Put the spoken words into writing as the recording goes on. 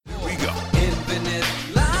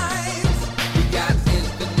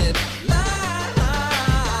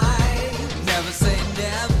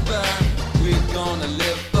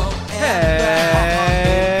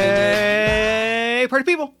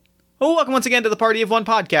party people. Welcome once again to the Party of One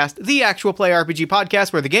podcast, the actual play RPG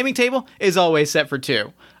podcast where the gaming table is always set for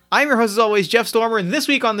two. I'm your host as always, Jeff Stormer, and this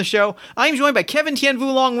week on the show, I'm joined by Kevin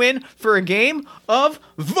Tianvu Long Win for a game of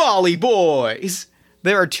Volley Boys.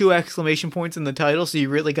 There are 2 exclamation points in the title, so you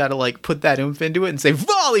really gotta put that oomph into it and say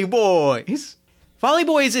Volley Boys. Volley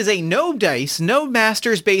Boys is a no dice, no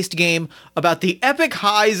masters based game about the epic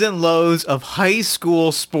highs and lows of high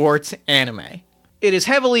school sports anime. It is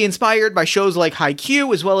heavily inspired by shows like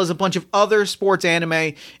Haikyuu, as well as a bunch of other sports anime.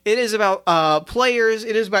 It is about players,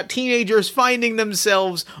 it is about teenagers finding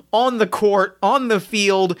themselves on the court, on the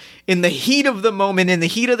field, in the heat of the moment, in the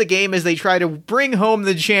heat of the game as they try to bring home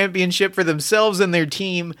the championship for themselves and their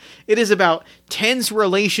team. It is about tense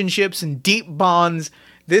relationships and deep bonds.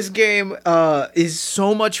 This game is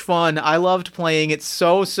so much fun. I loved playing it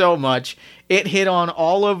so much. It hit on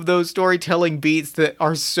all of those storytelling beats that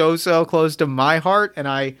are so close to my heart, and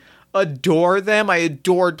I adore them. I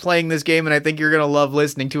adored playing this game, and I think you're going to love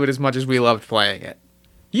listening to it as much as we loved playing it.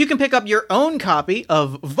 You can pick up your own copy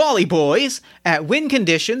of Volley Boys at Win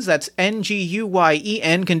Conditions, that's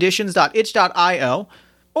Nguyen conditions.itch.io,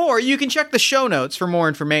 or you can check the show notes for more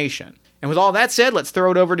information. And with all that said, let's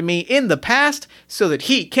throw it over to me in the past so that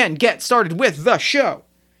he can get started with the show.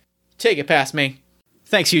 Take it past me.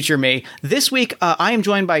 Thanks, future me. This week, I am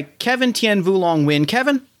joined by Kevin Tianvu Long Win.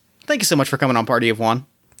 Kevin, thank you so much for coming on Party of One.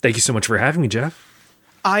 Thank you so much for having me, Jeff.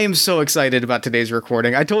 I am so excited about today's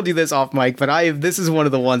recording. I told you this off mic, but this is one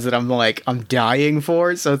of the ones that I'm dying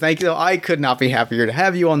for. So thank you. I could not be happier to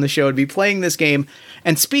have you on the show, to be playing this game.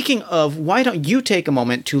 And speaking of, why don't you take a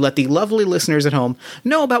moment to let the lovely listeners at home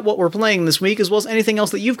know about what we're playing this week, as well as anything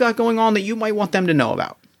else that you've got going on that you might want them to know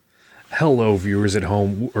about. Hello, viewers at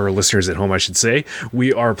home, or listeners at home, I should say.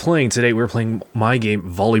 We're playing my game,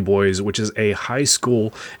 Volley Boys, which is a high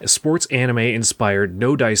school sports anime-inspired,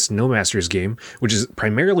 no dice, no masters game, which is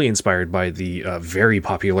primarily inspired by the very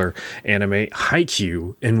popular anime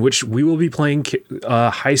Haikyuu, in which we will be playing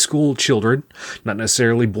high school children, not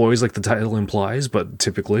necessarily boys like the title implies, but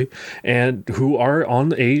typically, and who are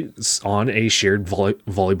on a shared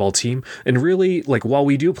volleyball team. And really, while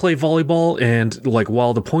we do play volleyball, and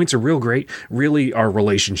while the points are real great, really our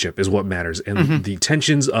relationship is what matters, and the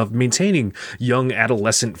tensions of maintaining young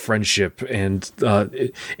adolescent friendship, and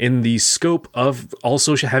in the scope of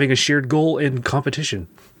also having a shared goal in competition.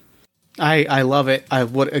 I love it.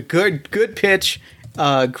 What a good pitch,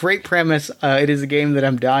 great premise. It is a game that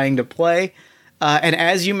I'm dying to play. And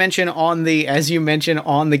as you mention on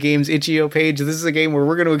the game's itch.io page, this is a game where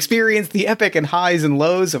we're going to experience the epic and highs and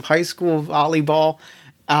lows of high school volleyball.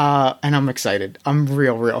 And I'm excited. I'm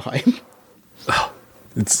real hyped.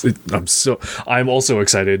 I'm also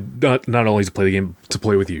excited, not only to play the game, to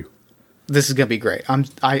play with you. This is gonna be great.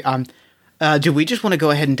 Do we just want to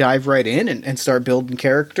go ahead and dive right in and start building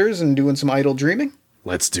characters and doing some idle dreaming?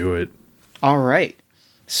 Let's do it. All right.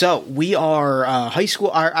 So we are high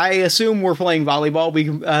school. I assume we're playing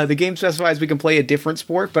volleyball. The game specifies we can play a different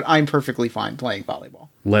sport, but I'm perfectly fine playing volleyball.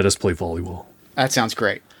 Let us play volleyball. That sounds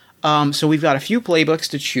great. So we've got a few playbooks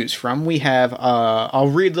to choose from. We have, I'll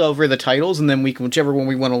read over the titles, and then whichever one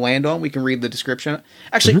we want to land on, we can read the description.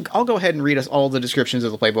 Actually, I'll go ahead and read us all the descriptions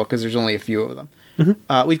of the playbook, because there's only a few of them.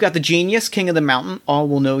 We've got the Genius, King of the Mountain. All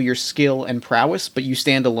will know your skill and prowess, but you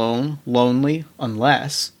stand alone, lonely,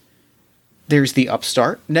 unless. There's the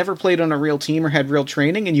Upstart. Never played on a real team or had real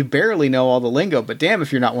training, and you barely know all the lingo, but damn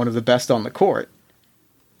if you're not one of the best on the court.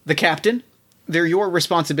 The Captain. They're your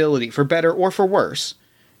responsibility, for better or for worse.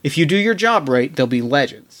 If you do your job right, they'll be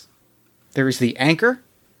legends. There is the Anchor,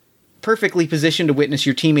 perfectly positioned to witness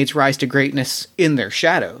your teammates rise to greatness in their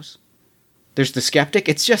shadows. There's the Skeptic.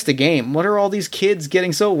 It's just a game. What are all these kids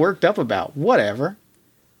getting so worked up about? Whatever.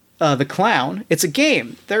 The Clown. It's a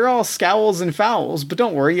game. They're all scowls and fouls, but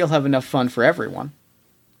don't worry, you'll have enough fun for everyone.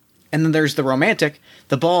 And then there's the Romantic.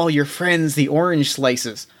 The ball, your friends, the orange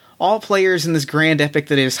slices. All players in this grand epic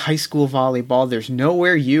that is high school volleyball. There's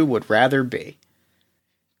nowhere you would rather be.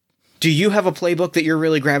 Do you have a playbook that you're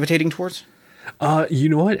really gravitating towards? You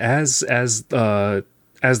know what? As the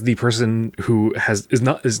person who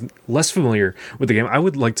is less familiar with the game, I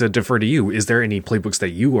would like to defer to you. Is there any playbooks that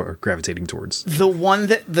you are gravitating towards? The one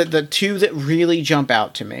that the two that really jump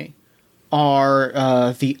out to me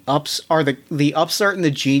are the Upstart and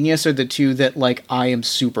the Genius are the two that I am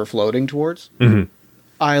super floating towards. Mm-hmm.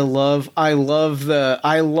 I love the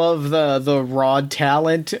raw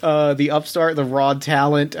talent, the Upstart, the raw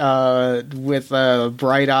talent with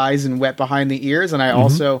bright eyes and wet behind the ears, and I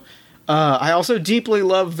also deeply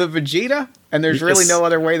love the Vegeta, and there's really no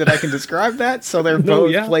other way that I can describe that. So they're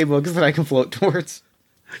both playbooks that I can float towards.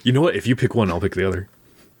 You know what? If you pick one, I'll pick the other.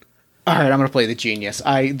 All right, I'm gonna play the genius.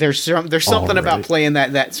 There's something about right. playing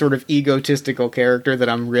that sort of egotistical character that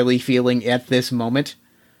I'm really feeling at this moment.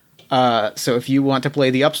 So if you want to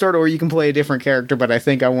play the upstart, or you can play a different character, but I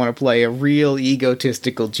think I want to play a real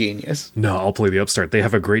egotistical genius. No, I'll play the upstart. They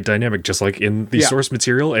have a great dynamic, just like in the source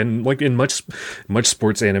material, and like in much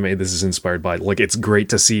sports anime. This is inspired by. Like, it's great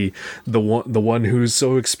to see the one who's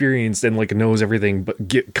so experienced and like knows everything, but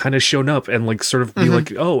get kind of shown up and like sort of be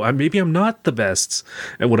like, oh, maybe I'm not the best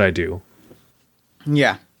at what I do.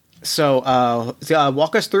 Yeah. So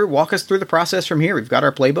walk us through the process from here. We've got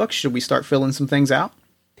our playbook. Should we start filling some things out?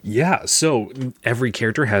 Yeah, so every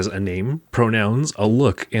character has a name, pronouns, a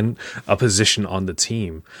look, and a position on the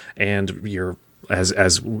team. And you're,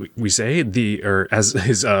 as we say, as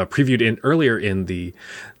is previewed in earlier in the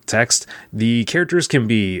text, the characters can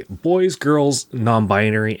be boys, girls,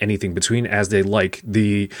 non-binary, anything between, as they like.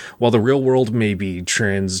 While the real world may be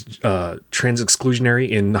trans exclusionary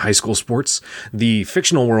in high school sports, the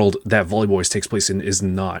fictional world that Volley Boys takes place in is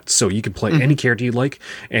not. So you can play any character you like,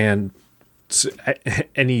 and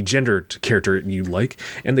any gendered character you like,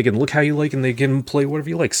 and they can look how you like, and they can play whatever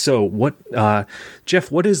you like. So what,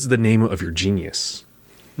 Jeff, what is the name of your genius?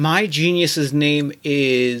 My genius's name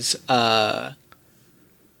is, I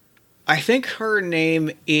think her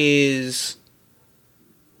name in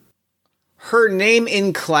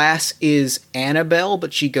class is Annabelle,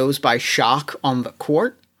 but she goes by Shock on the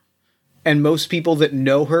court. And most people that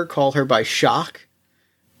know her call her by Shock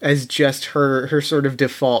as just her sort of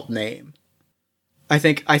default name. I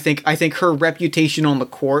think her reputation on the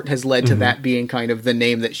court has led to that being kind of the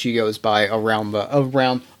name that she goes by around the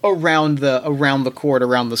court,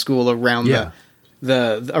 around the school, around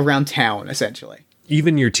around town, essentially.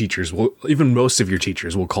 Even most of your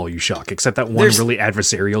teachers will call you Shock, except that one really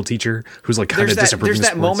adversarial teacher who's like kind of disapproving. There's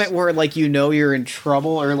that sports. moment where like you're in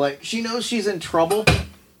trouble, or like she knows she's in trouble.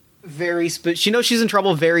 She knows she's in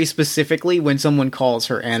trouble very specifically when someone calls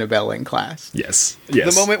her Annabelle in class. Yes.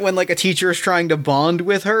 The moment when like a teacher is trying to bond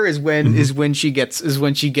with her is when she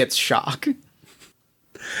gets Shock.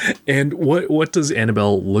 And what does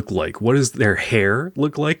Annabelle look like? What does their hair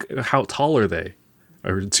look like? How tall are they?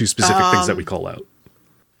 Or two specific things that we call out.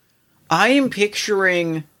 I am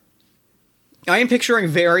picturing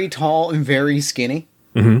very tall and very skinny.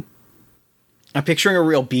 Mm-hmm. I'm picturing a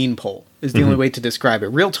real beanpole is the only way to describe it.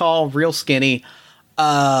 Real tall, real skinny,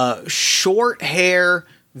 short hair,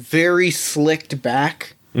 very slicked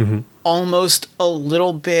back, almost a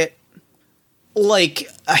little bit like,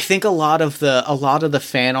 I think a lot of the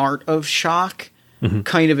fan art of Shock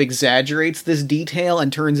kind of exaggerates this detail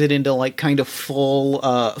and turns it into like kind of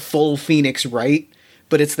full Phoenix Wright.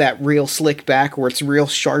 But it's that real slick back where it's real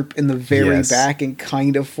sharp in the very back and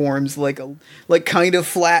kind of forms like kind of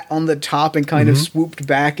flat on the top and kind of swooped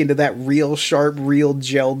back into that real sharp, real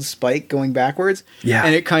gelled spike going backwards. Yeah.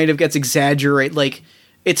 And it kind of gets exaggerated. Like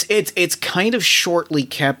it's kind of shortly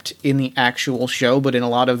kept in the actual show, but in a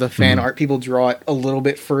lot of the fan art, people draw it a little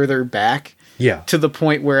bit further back. Yeah. To the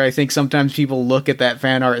point where I think sometimes people look at that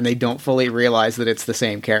fan art and they don't fully realize that it's the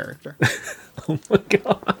same character. Oh my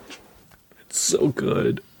God. So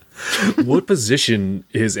good. What position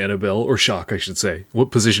is Annabelle, or Shock, I should say?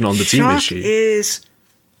 What position on the team is she?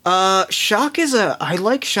 Shock is I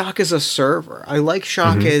like Shock as a server. I like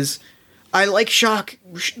Shock the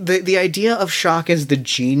idea of Shock as the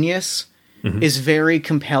genius is very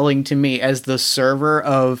compelling to me as the server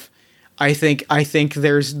of, I think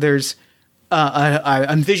there's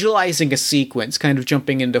I'm visualizing a sequence, kind of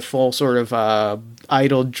jumping into full sort of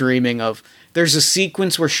idle dreaming of. There's a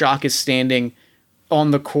sequence where Shock is standing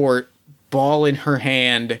on the court, ball in her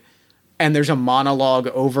hand, and there's a monologue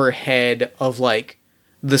overhead of like,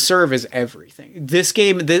 the serve is everything. This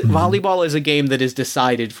game, volleyball is a game that is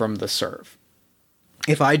decided from the serve.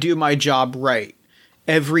 If I do my job right,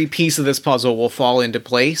 every piece of this puzzle will fall into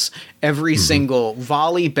place. Every single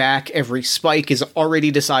volley back, every spike is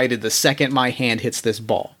already decided the second my hand hits this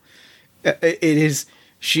ball. It is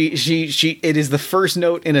the first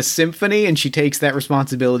note in a symphony, and she takes that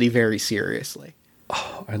responsibility very seriously.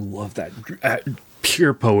 Oh, I love that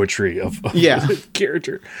pure poetry of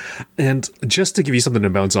character. And just to give you something to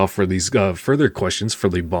bounce off for these further questions for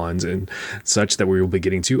the bonds and such that we will be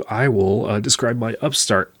getting to, I will describe my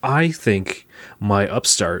upstart. I think my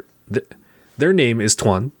upstart, their name is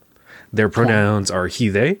Tuan. Their pronouns are he,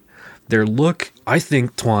 they. Their look, I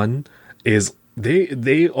think Tuan is,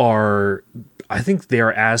 they are... I think they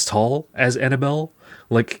are as tall as Annabelle.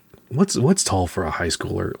 Like, what's tall for a high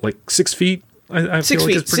schooler? Like 6 feet? I Six feel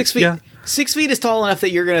like feet. it's pretty, 6 feet. Yeah. 6 feet is tall enough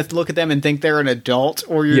that you're going to look at them and think they're an adult,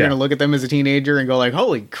 or you're going to look at them as a teenager and go like,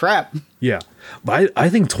 "Holy crap!" Yeah, but I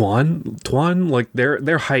think Tuan, like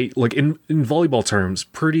their height, like in volleyball terms,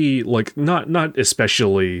 pretty like not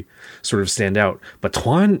especially sort of stand out. But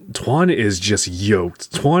Tuan is just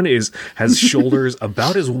yoked. Tuan has shoulders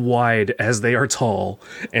about as wide as they are tall,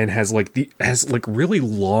 and has really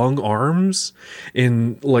long arms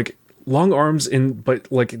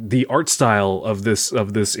but like the art style of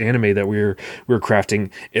this anime that we're crafting,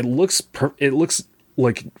 it looks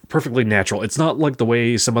like perfectly natural. It's not like the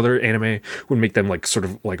way some other anime would make them like sort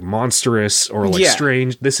of like monstrous or like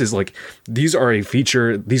strange. This is like, these are a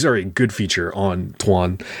good feature on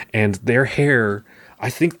Tuan, and their hair, I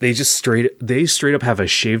think they straight up have a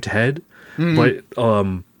shaved head, but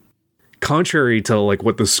contrary to like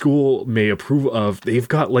what the school may approve of, they've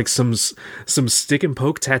got like some stick and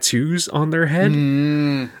poke tattoos on their head.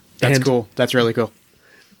 That's cool. That's really cool.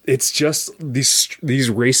 It's just these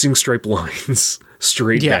racing stripe lines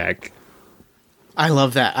straight back. I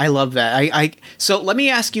love that. I so let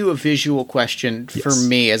me ask you a visual question for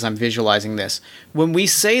me as I'm visualizing this. When we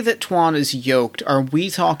say that Tuan is yoked, are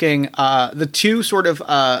we talking the two sort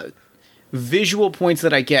of visual points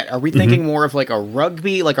that I get? Are we thinking more of like a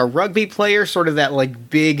rugby player, sort of that like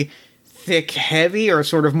big, thick, heavy, or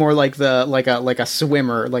sort of more like a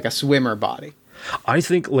swimmer body? I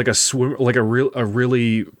think like a swimmer, like a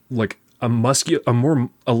really like a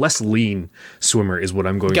less lean swimmer is what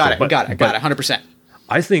I'm going for. Got it. 100%.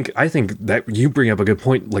 I think that you bring up a good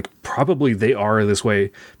point. Like probably they are this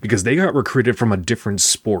way because they got recruited from a different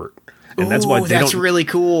sport. And that's why that's really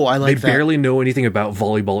cool. I like that. They barely know anything about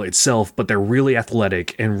volleyball itself, but they're really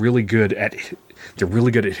athletic and really good at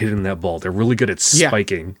hitting that ball. They're really good at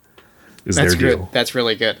spiking. Is their deal. That's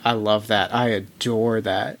really good. I love that. I adore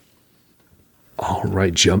that. All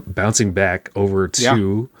right, bouncing back over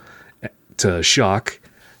to Shock.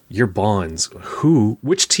 Your bonds.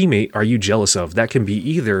 Which teammate are you jealous of? That can be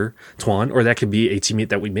either Tuan or that can be a teammate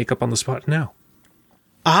that we make up on the spot now.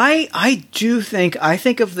 I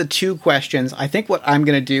think of the two questions. I think what I'm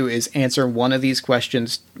going to do is answer one of these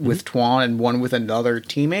questions with Tuan and one with another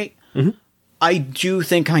teammate. I do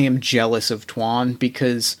think I am jealous of Tuan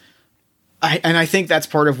because I think that's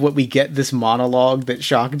part of what we get this monologue that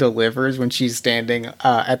Shock delivers when she's standing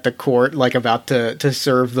at the court, like about to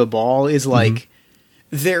serve the ball, is like,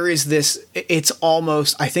 there is this, it's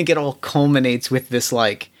almost, I think it all culminates with this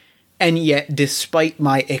like, and yet, despite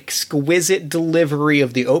my exquisite delivery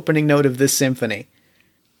of the opening note of this symphony,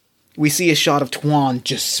 we see a shot of Tuan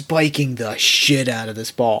just spiking the shit out of this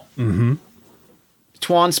ball.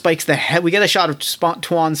 Tuan spikes the hell. We get a shot of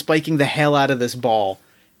Tuan spiking the hell out of this ball,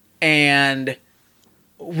 and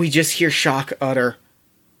we just hear Shock utter,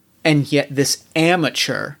 and yet this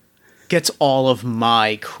amateur gets all of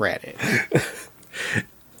my credit.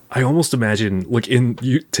 I almost imagine, like, in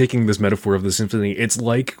you taking this metaphor of the symphony, it's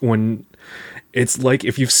like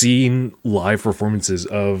if you've seen live performances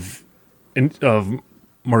of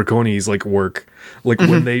Marconi's like work, like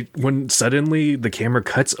when suddenly the camera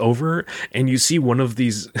cuts over and you see one of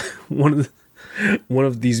these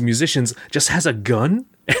musicians just has a gun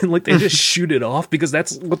and like they just shoot it off because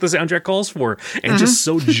that's what the soundtrack calls for, and just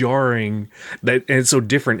so jarring and it's so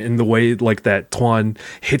different in the way like that Tuan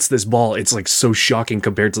hits this ball. It's like so shocking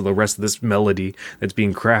compared to the rest of this melody that's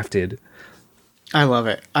being crafted. I love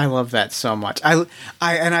it. I love that so much. I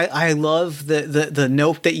love the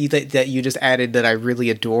note that you just added that I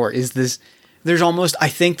really adore is this. There's almost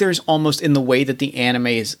in the way that the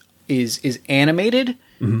anime is animated.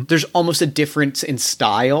 There's almost a difference in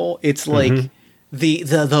style. It's like the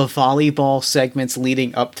volleyball segments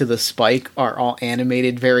leading up to the spike are all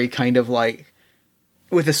animated very kind of like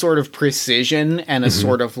with a sort of precision and a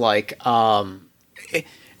sort of like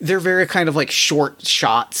they're very kind of like short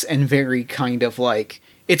shots and very kind of like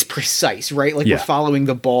it's precise, right? Like we're following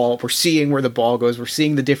the ball, we're seeing where the ball goes, we're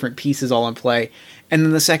seeing the different pieces all in play. And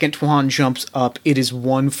then the second Tuan jumps up, it is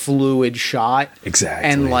one fluid shot. Exactly.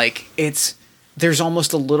 And like there's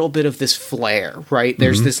almost a little bit of this flare, right?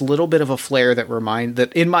 There's this little bit of a flare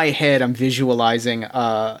that in my head I'm visualizing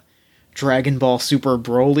Dragon Ball Super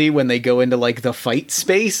Broly when they go into like the fight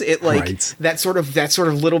space. It like that sort of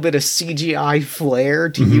little bit of CGI flare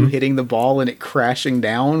to you hitting the ball and it crashing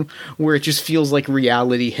down, where it just feels like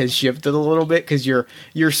reality has shifted a little bit because your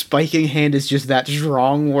spiking hand is just that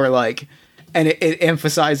strong, where like, and it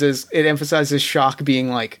emphasizes Shock being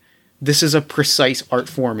like, this is a precise art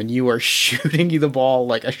form and you are shooting the ball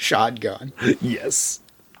like a shotgun. Yes.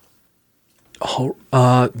 Oh,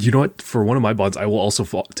 you know what? For one of my bonds, I will also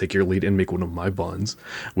take your lead and make one of my bonds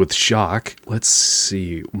with Shock. Let's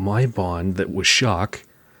see. My bond that was Shock.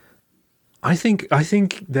 I think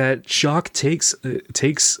that Shock takes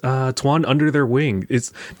Tuan under their wing.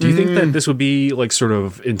 Do you think that this would be like sort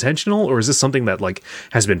of intentional, or is this something that like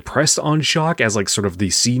has been pressed on Shock as like sort of the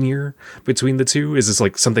senior between the two? Is this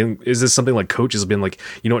something like Coach has been like,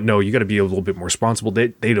 you know what, no, you got to be a little bit more responsible.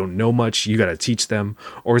 They don't know much. You got to teach them.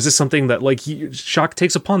 Or is this something that like Shock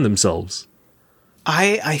takes upon themselves?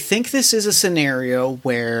 I think this is a scenario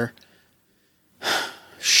where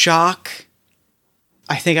Shock,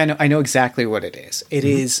 I think I know exactly what it is. It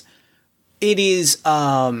is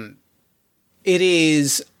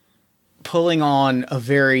pulling on a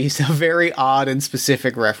very odd and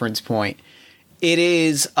specific reference point. It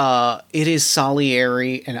is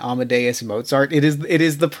Salieri and Amadeus Mozart. It is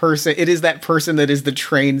that person that is the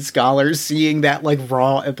trained scholar seeing that like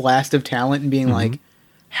raw blast of talent and being like,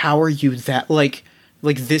 how are you that like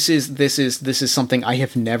this is something I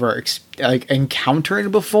have never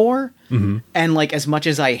encountered before. And like, as much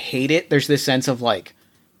as I hate it, there's this sense of like,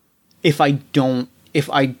 if I don't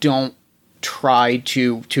try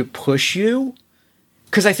to push you,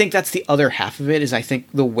 because I think that's the other half of it, is I think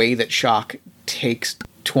the way that Shock takes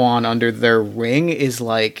Tuan under their wing is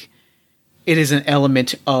like, it is an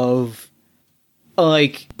element of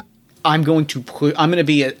like, I'm going to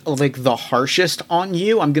be like the harshest on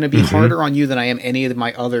you. I'm going to be harder on you than I am any of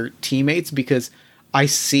my other teammates, because I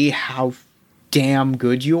see how damn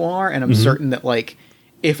good you are. And I'm certain that like,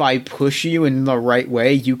 if I push you in the right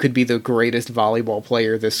way, you could be the greatest volleyball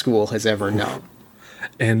player this school has ever known.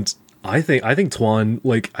 And I think Tuan,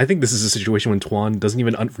 like, I think this is a situation when Tuan doesn't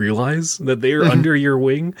even realize that they are under your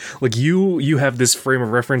wing. Like, you have this frame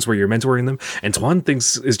of reference where you're mentoring them, and Tuan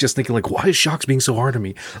is just thinking like, why is Shock's being so hard on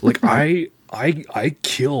me? Like, I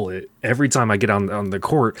kill it every time I get on the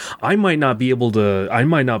court. I might not be able to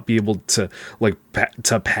like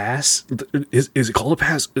to pass. Is it called a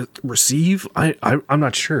pass? Receive? I'm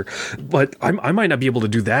not sure, but I might not be able to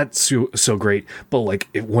do that so great. But like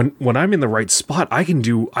when I'm in the right spot, I can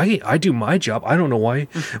do I do my job. I don't know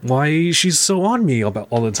why she's so on me about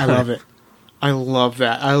all the time. I love it. I love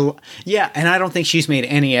that. Yeah, and I don't think she's made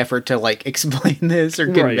any effort to like explain this or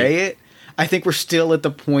convey it. I think we're still at the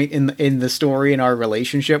point in the story in our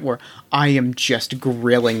relationship where I am just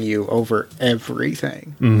grilling you over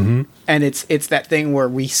everything. And it's that thing where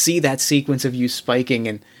we see that sequence of you spiking,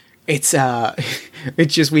 and it's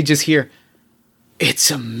we just hear, it's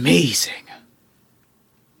amazing.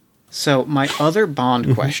 So my other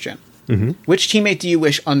bond question, which teammate do you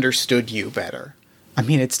wish understood you better? I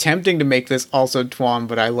mean, it's tempting to make this also Tuan,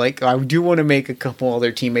 but I do want to make a couple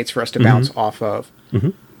other teammates for us to bounce off of.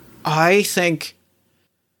 I think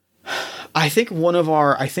one of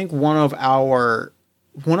our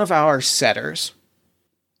setters,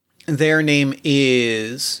 their name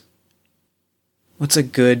is, what's a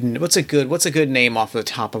good name off the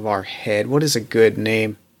top of our head? What is a good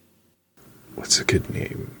name? What's a good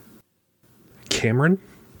name? Cameron.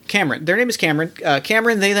 Their name is Cameron.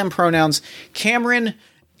 Cameron, they, them pronouns. Cameron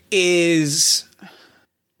is,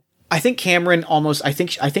 I think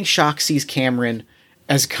Shock sees Cameron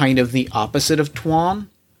as kind of the opposite of Tuan.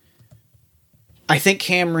 I think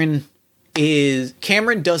Cameron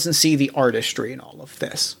doesn't see the artistry in all of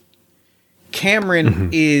this. Cameron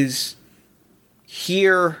is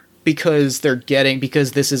here because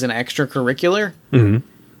this is an extracurricular.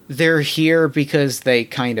 They're here because they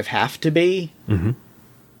kind of have to be.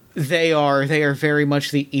 They are very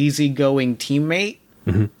much the easygoing teammate.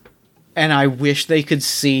 And I wish they could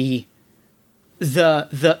see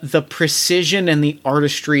the precision and the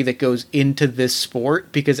artistry that goes into this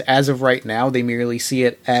sport, because as of right now, they merely see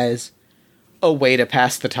it as a way to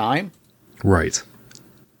pass the time. Right.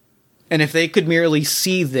 And if they could merely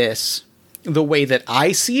see this the way that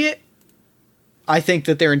I see it, I think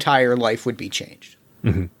that their entire life would be changed.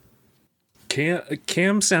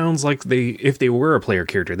 Cam sounds like if they were a player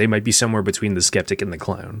character, they might be somewhere between the skeptic and the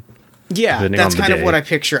clown. Yeah, that's kind of what I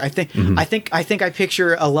picture. I think I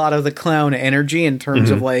picture a lot of the clown energy in terms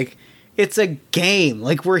of like, it's a game.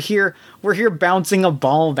 Like we're here bouncing a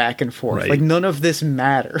ball back and forth. Right. Like none of this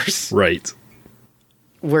matters. Right.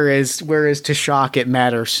 Whereas to Shock it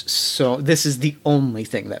matters. So this is the only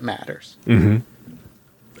thing that matters.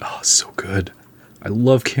 Oh, so good. I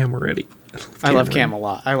love Cam already. I love Cam a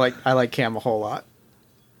lot. I like Cam a whole lot.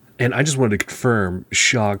 And I just wanted to confirm,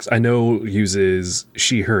 Shock's, I know, uses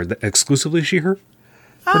she, her, exclusively she, her?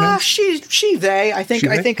 She, they. I think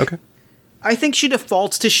okay. I think she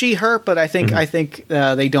defaults to she, her, but I think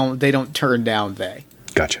they don't turn down they.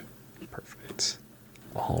 Gotcha. Perfect.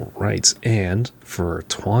 All right. And for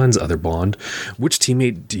Twan's other bond, which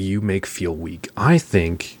teammate do you make feel weak? I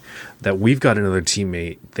think that we've got another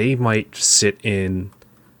teammate. They might sit in.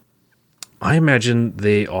 I imagine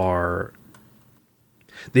they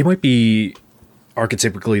might be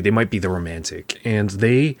archetypically, they might be the romantic, and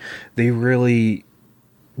they really,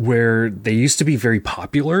 where they used to be very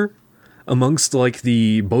popular amongst like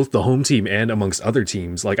both the home team and amongst other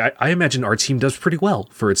teams. Like I imagine our team does pretty well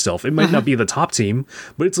for itself. It might not be the top team,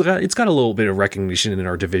 but it's got a little bit of recognition in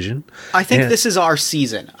our division. I think this is our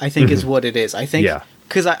season, I think is what it is. I think,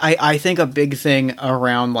 because I think a big thing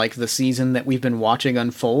around like the season that we've been watching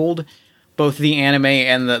unfold, both the anime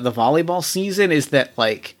and the volleyball season, is that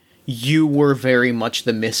like you were very much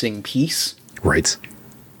the missing piece. Right.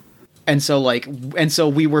 And so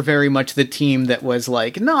we were very much the team that was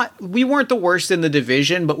like, we weren't the worst in the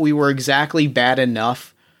division, but we were exactly bad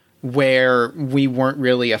enough where we weren't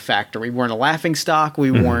really a factor. We weren't a laughingstock.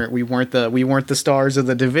 We weren't the stars of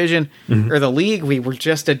the division or the league. We were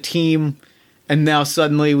just a team. And now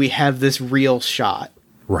suddenly we have this real shot.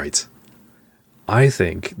 Right. I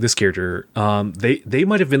think this character, they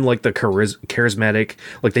might have been like the charismatic,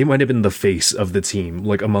 like they might have been the face of the team,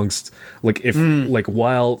 like amongst, like if like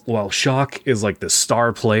while Shock is like the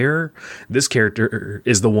star player, this character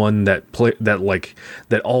is the one that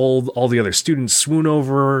all the other students swoon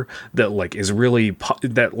over, that like is really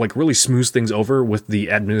really smooths things over with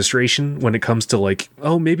the administration when it comes to like,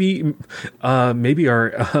 oh maybe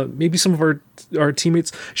some of our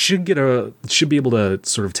teammates should be able to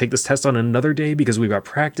sort of take this test on another day because we've got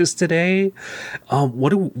practice today.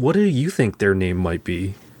 What do you think their name might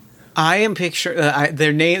be? I am picturing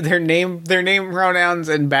their name pronouns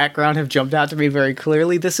and background have jumped out to me very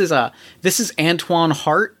clearly. This is Antoine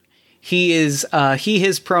Hart. He is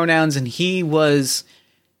his pronouns, and he is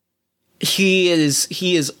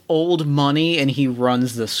old money, and he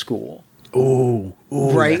runs the school. Oh,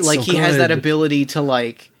 right, like so he has that ability to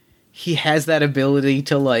like. He has that ability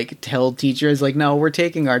to like tell teachers like, no, we're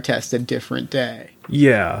taking our test a different day.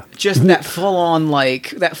 Yeah. Just that full on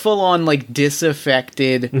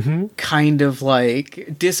disaffected kind of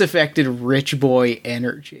like disaffected rich boy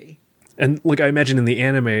energy. And like I imagine in the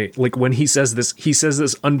anime, like when he says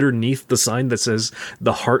this underneath the sign that says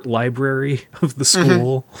the Heart Library of the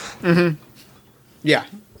school. Yeah.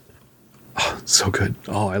 Oh, so good.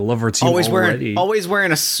 Oh, I love our team already. Always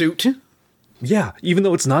wearing a suit. Yeah, even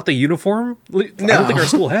though it's not the uniform. I don't think our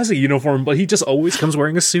school has a uniform, but he just always comes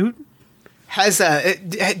wearing a suit. Does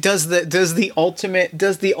the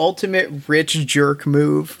ultimate rich jerk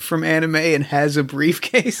move from anime and has a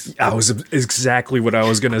briefcase? That was exactly what I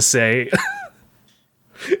was gonna say.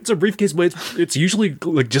 It's a briefcase, but it's usually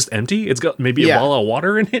like just empty. It's got maybe a bottle of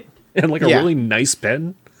water in it and like a really nice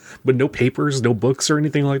pen, but no papers, no books or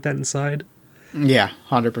anything like that inside. Yeah,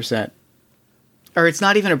 100%. Or it's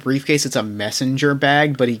not even a briefcase, it's a messenger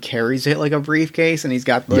bag, but he carries it like a briefcase, and he's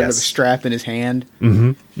got the strap in his hand.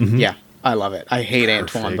 Yeah, I love it. I hate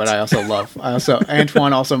Antoine, but I also love...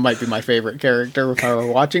 Antoine also might be my favorite character if I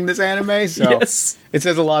were watching this anime, so it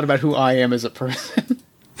says a lot about who I am as a person.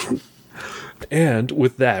 And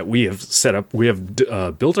with that, we have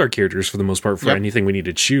built our characters for the most part for anything we need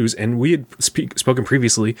to choose. And we had spoken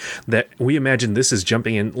previously that we imagine this is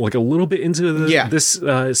jumping in like a little bit into this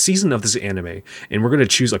season of this anime, and we're going to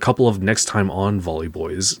choose a couple of next time on Volley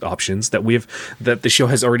Boys options that the show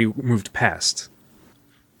has already moved past.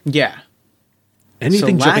 Yeah.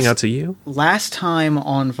 Anything jumping out to you? Last time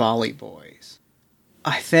on Volley Boys,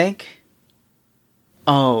 I think.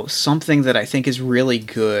 Oh, something that I think is really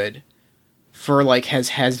good. For like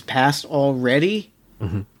has passed already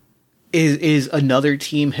is another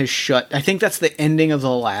team has shut. I think that's the ending of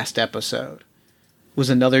the last episode.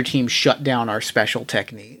 Was another team shut down our special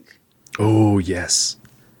technique? Oh yes.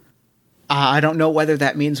 I don't know whether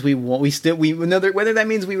that means whether that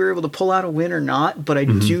means we were able to pull out a win or not. But I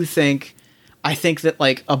do think that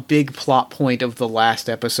like a big plot point of the last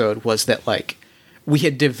episode was that like we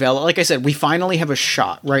had developed. Like I said, we finally have a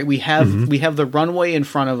shot. Right, we have the runway in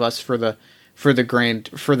front of us for the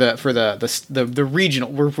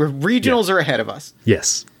regional. We're regionals are ahead of us.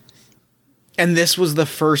 Yes. And this was the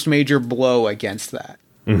first major blow against that.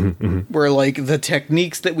 Where like the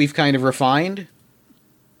techniques that we've kind of refined,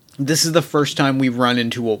 this is the first time we run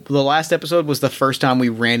into the last episode was the first time we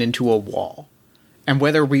ran into a wall. And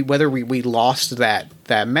whether we lost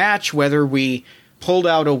that match, whether we pulled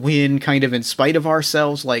out a win kind of in spite of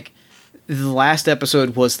ourselves, like the last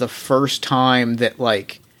episode was the first time that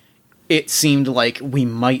like it seemed like we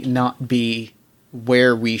might not be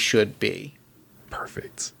where we should be.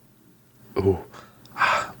 Perfect. Oh,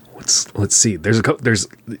 let's see. There's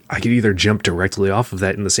I could either jump directly off of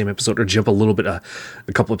that in the same episode or jump a little bit a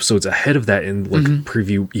couple episodes ahead of that and like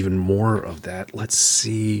preview even more of that. Let's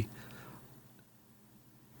see.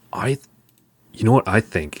 You know what I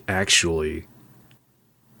think actually?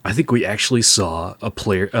 I think we actually saw a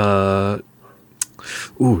player.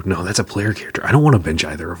 Ooh, no, that's a player character. I don't want to bench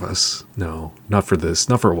either of us. No, not for this.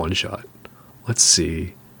 Not for a one shot. Let's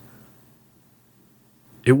see.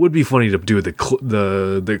 It would be funny to do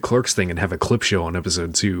the Clerks thing and have a clip show on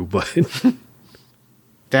episode 2, but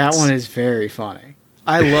that one is very funny.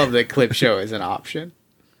 I love that clip show is an option.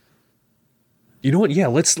 You know what? Yeah,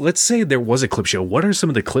 let's say there was a clip show. What are some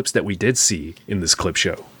of the clips that we did see in this clip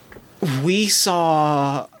show? We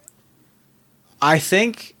saw, I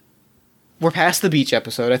think we're past the beach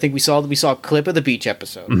episode. I think we saw a clip of the beach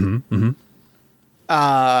episode.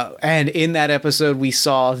 And in that episode, we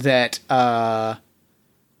saw that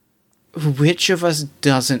which of us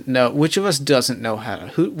doesn't know how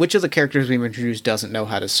to, which of the characters we've introduced doesn't know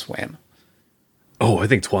how to swim? Oh, I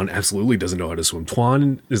think Tuan absolutely doesn't know how to swim.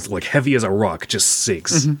 Tuan is like heavy as a rock, just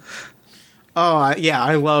sinks. Oh, yeah,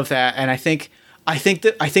 I love that. And I think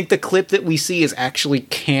the clip that we see is actually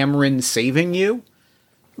Cameron saving you.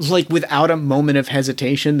 Like, without a moment of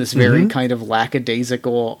hesitation, this very kind of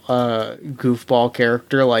lackadaisical goofball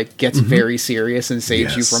character, like, gets very serious and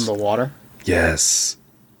saves you from the water. Yes.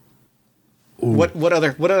 Ooh. What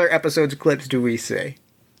other episodes clips do we see?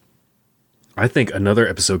 I think another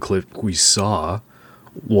episode clip we saw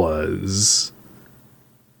was...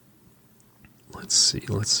 Let's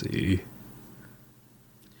see.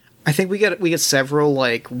 I think we get several,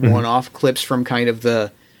 like, one-off clips from kind of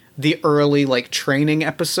the early, like, training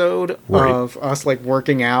episode of us, like,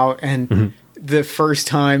 working out, and the first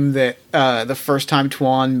time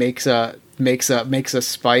Tuan makes a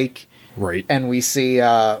spike, right? And we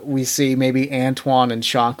see maybe Antoine and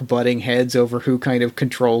Shock butting heads over who kind of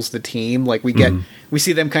controls the team. Like, we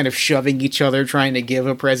see them kind of shoving each other, trying to give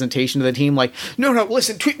a presentation to the team, like, no,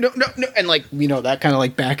 listen, no, and, like, you know, that kind of,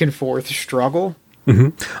 like, back and forth struggle.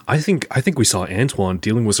 I think we saw Antoine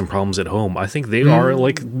dealing with some problems at home. I think they are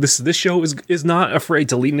like this show is not afraid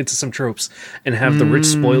to lean into some tropes and have the rich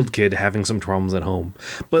spoiled kid having some problems at home.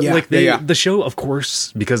 But the show, of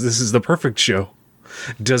course, because this is the perfect show,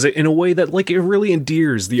 does it in a way that, like, it really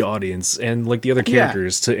endears the audience and, like, the other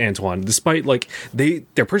characters to Antoine, despite, like,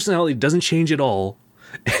 their personality doesn't change at all.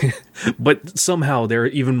 But somehow they're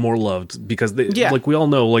even more loved because they, like, we all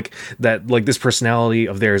know, like, that, like, this personality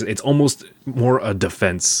of theirs, it's almost more a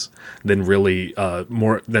defense than really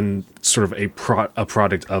more than sort of a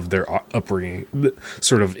product of their upbringing,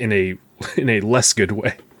 sort of in a less good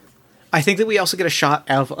way. I think that we also get a shot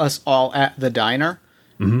of us all at the diner.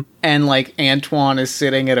 And, like, Antoine is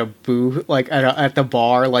sitting at a booth, like, at the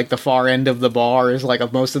bar, like, the far end of the bar is,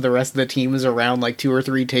 like, most of the rest of the team is around, like, 2 or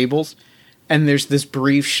 3 tables. And there's this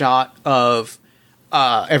brief shot of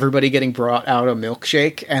everybody getting brought out a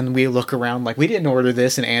milkshake, and we look around like, we didn't order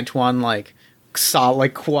this, and Antoine, like,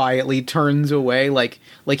 quietly turns away, like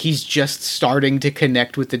he's just starting to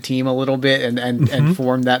connect with the team a little bit and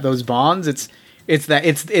form those bonds. It's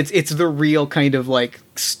the real kind of, like,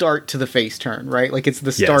 start to the face turn, right? Like, it's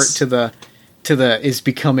the start to the is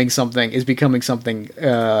becoming something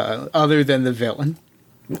other than the villain.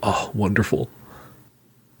 Oh, wonderful.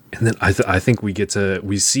 And then I think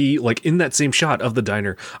we see, like, in that same shot of the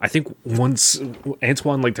diner, I think once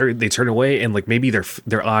Antoine, like, they turn away and, like, maybe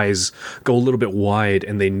their eyes go a little bit wide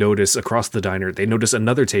and they notice across the diner, they notice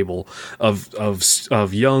another table of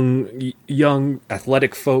young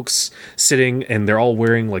athletic folks sitting, and they're all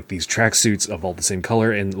wearing, like, these tracksuits of all the same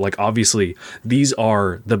color, and, like, obviously these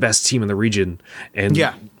are the best team in the region, and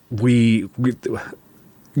we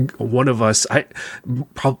one of us,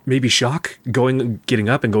 maybe Shock, getting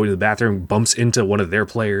up and going to the bathroom, bumps into one of their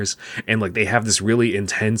players, and, like, they have this really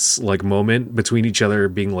intense, like, moment between each other,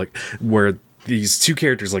 being like, where these two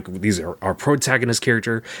characters, like, these are our protagonist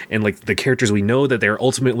character and, like, the characters we know that they're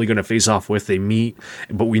ultimately going to face off with, they meet,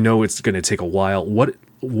 but we know it's going to take a while.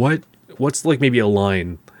 What's like maybe a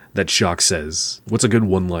line that Shock says? What's a good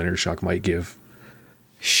one-liner Shock might give?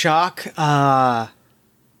 Shock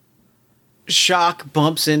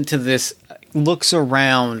bumps into this, looks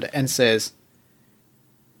around and says,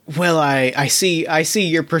 well, I see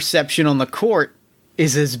your perception on the court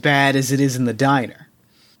is as bad as it is in the diner.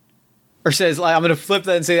 Or says, like, I'm going to flip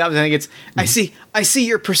that and say the opposite. I think it's, I see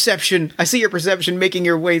your perception making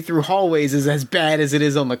your way through hallways is as bad as it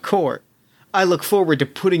is on the court. I look forward to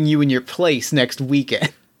putting you in your place next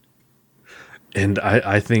weekend. And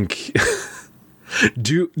I think...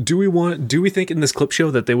 Do we think in this clip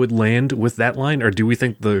show that they would land with that line, or do we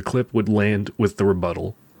think the clip would land with the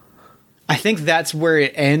rebuttal? I think that's where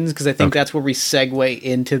it ends, because I think that's where we segue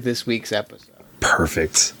into this week's episode.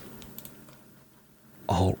 Perfect.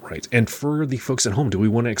 All right. And for the folks at home, do we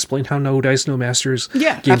want to explain how No Dice, No Masters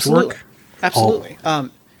games work? Absolutely.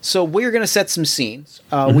 So we're going to set some scenes.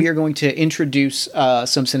 We are going to introduce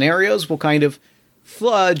some scenarios. We'll kind of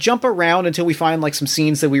jump around until we find like some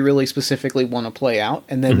scenes that we really specifically want to play out.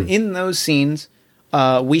 And then in those scenes,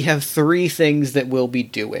 we have three things that we'll be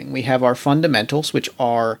doing. We have our fundamentals, which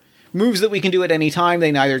are moves that we can do at any time.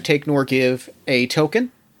 They neither take nor give a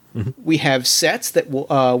token. We have sets that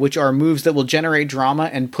will, which are moves that will generate drama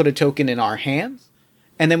and put a token in our hands.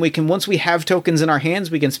 And then we can, once we have tokens in our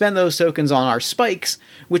hands, we can spend those tokens on our spikes,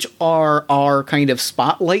 which are our kind of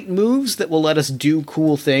spotlight moves that will let us do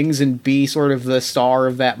cool things and be sort of the star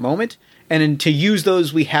of that moment. And then to use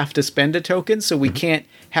those, we have to spend a token, so we can't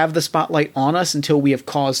have the spotlight on us until we have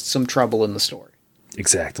caused some trouble in the story.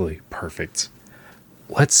 Exactly. Perfect.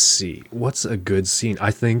 Let's see. What's a good scene?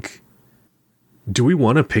 I think, do we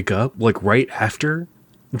want to pick up like right after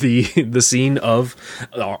the scene of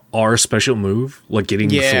our special move, like getting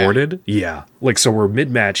thwarted? Yeah. Like, so we're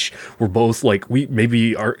mid-match. We're both like, we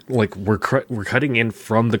maybe are like, we're cutting in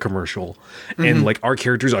from the commercial, and like our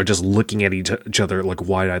characters are just looking at each other like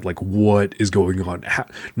wide-eyed, like what is going on?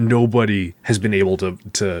 Nobody has been able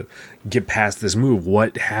to get past this move.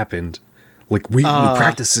 What happened? Like we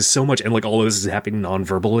practice this so much, and like all of this is happening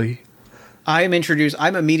non-verbally. I'm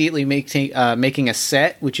immediately making a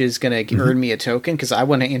set, which is going to earn me a token, because I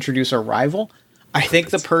want to introduce a rival. I think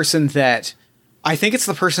it's the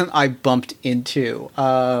person I bumped into.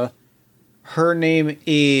 Her name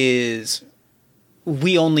is,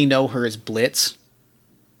 we only know her as Blitz.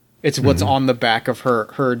 It's what's on the back of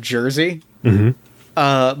her jersey.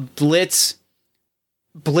 Blitz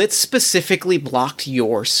specifically blocked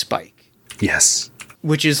your spike. Yes.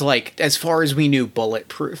 Which is, like, as far as we knew,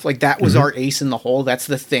 bulletproof. Like, that was our ace in the hole. That's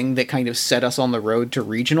the thing that kind of set us on the road to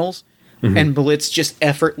regionals. And Blitz just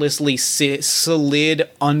effortlessly slid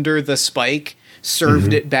under the spike,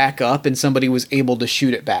 served it back up, and somebody was able to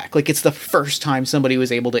shoot it back. Like, it's the first time somebody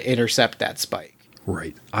was able to intercept that spike.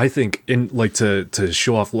 Right. I think, in like, to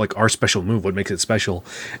show off like our special move, what makes it special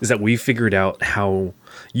is that we figured out how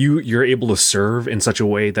you're able to serve in such a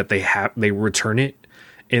way that they return it.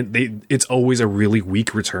 And it's always a really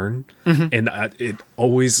weak return, and they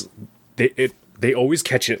always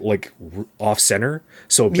catch it like off center,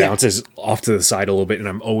 so it bounces off to the side a little bit, and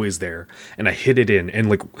I'm always there, and I hit it in, and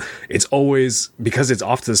like it's always, because it's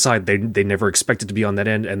off to the side, they never expect it to be on that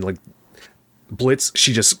end, and like Blitz,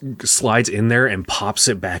 she just slides in there and pops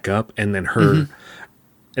it back up, and then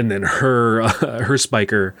her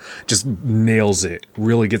spiker just nails it,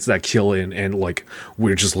 really gets that kill in, and like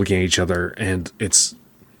we're just looking at each other, and it's.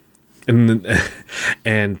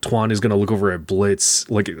 And Tuan is gonna look over at Blitz,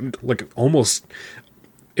 like almost,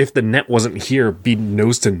 if the net wasn't here, be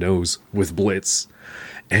nose to nose with Blitz,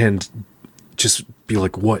 and just be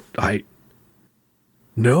like, "What?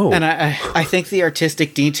 No." And I think the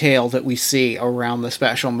artistic detail that we see around the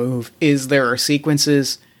special move is there are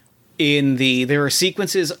sequences in the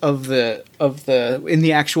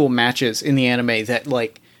actual matches in the anime that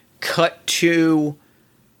like cut to.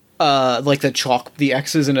 Like the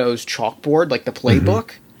X's and O's chalkboard, like the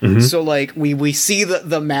playbook. So like we see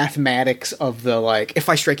the mathematics of the, like, if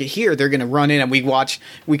I strike it here, they're gonna run in, and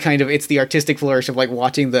it's the artistic flourish of like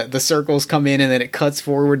watching the circles come in, and then it cuts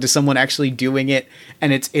forward to someone actually doing it,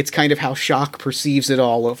 and it's kind of how Shock perceives it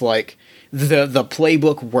all, of like the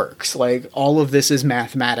playbook works. Like all of this is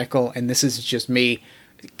mathematical, and this is just me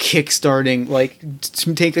kickstarting, like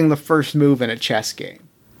taking the first move in a chess game.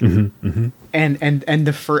 And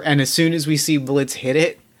as soon as we see Blitz hit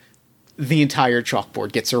it, the entire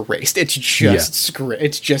chalkboard gets erased. It's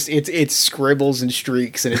just it's scribbles and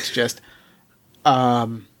streaks, and it's just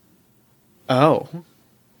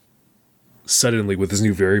Suddenly, with this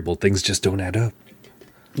new variable, things just don't add up.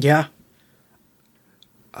 Yeah.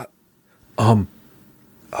 Tuan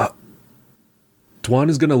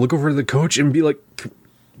is gonna look over at the coach and be like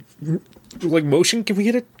motion, can we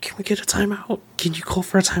get a timeout? Can you call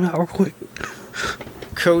for a timeout real quick?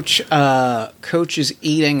 Coach is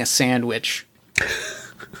eating a sandwich.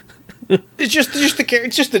 It's just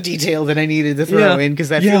the detail that I needed to throw in, because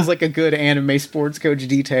that feels like a good anime sports coach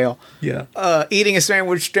detail. Yeah. Eating a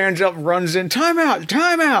sandwich, stands up, runs in,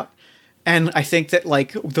 timeout. And I think that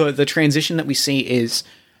like the transition that we see is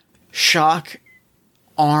Shock,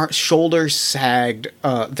 shoulders sagged,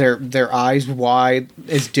 their eyes wide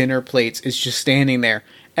as dinner plates, is just standing there,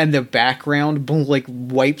 and the background like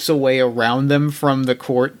wipes away around them from the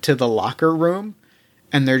court to the locker room,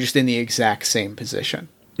 and they're just in the exact same position.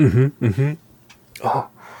 Oh,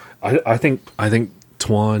 I think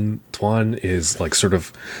Tuan is like sort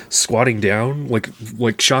of squatting down,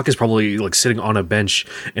 like Shock is probably like sitting on a bench,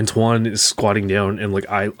 and Tuan is squatting down and like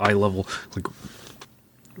eye level. Like,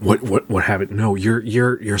 what happened? No,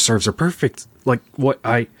 your serves are perfect. Like what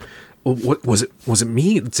was it? Was it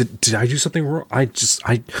me? Did I do something wrong?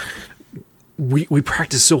 We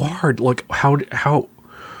practiced so hard. Like how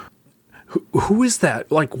who is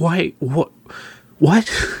that? Like why what?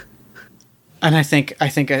 And I think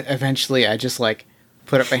eventually I just like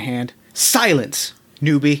put up my hand. Silence,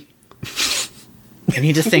 newbie. I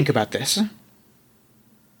need to think about this.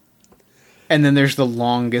 And then there's the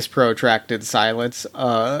longest protracted silence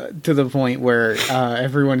to the point where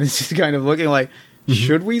everyone is just kind of looking like,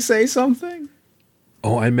 should we say something?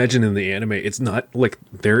 Oh, I imagine in the anime, it's not like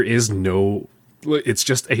there is no. It's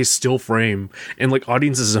just a still frame, and like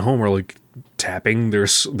audiences at home are like tapping their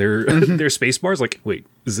their space bars. Like, wait,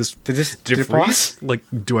 is this Did it freeze? Like,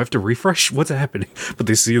 do I have to refresh? What's happening? But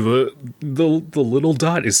they see the little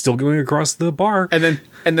dot is still going across the bar, and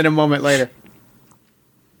then a moment later,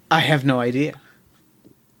 I have no idea.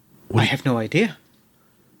 I have no idea.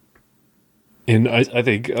 And I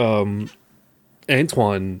think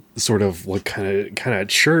Antoine sort of like kind of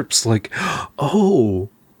chirps like, oh.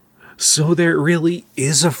 So there really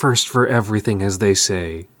is a first for everything, as they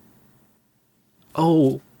say.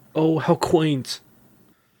 Oh, how quaint.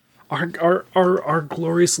 Our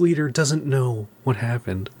glorious leader doesn't know what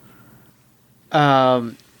happened.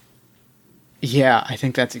 Yeah, I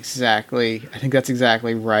think that's exactly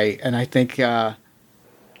right. And I think I'm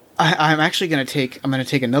actually going to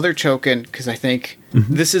take another token because I think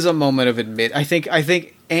this is a moment of admit. I think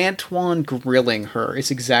Antoine grilling her is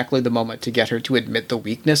exactly the moment to get her to admit the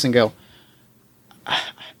weakness and go,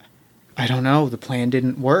 I don't know, the plan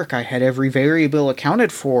didn't work. I had every variable accounted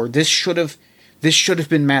for. This should have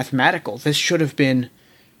been mathematical. This should have been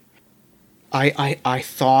I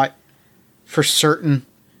thought for certain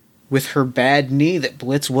with her bad knee that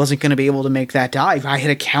Blitz wasn't going to be able to make that dive. I had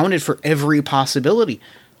accounted for every possibility.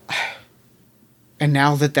 And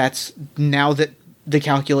now that the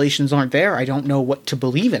calculations aren't there, I don't know what to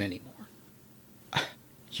believe in anymore.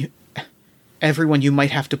 Everyone, you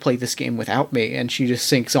might have to play this game without me. And she just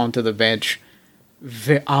sinks onto the bench.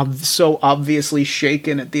 I'm so obviously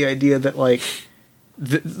shaken at the idea that, like,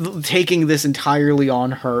 taking this entirely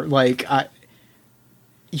on her, like,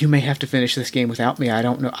 you may have to finish this game without me. I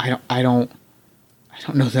don't know. I don't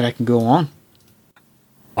know that I can go on.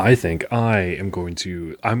 I think I'm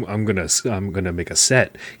gonna make a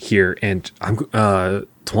set here, and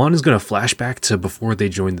Tuan is gonna flash back to before they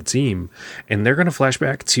joined the team, and they're gonna flash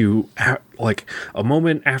back to like a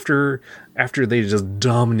moment after they just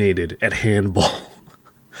dominated at handball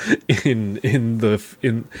in the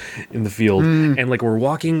field, and like they were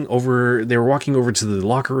walking over to the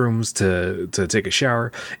locker rooms to take a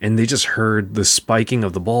shower, and they just heard the spiking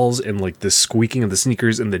of the balls and like the squeaking of the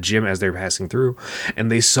sneakers in the gym as they were passing through, and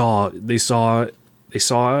they saw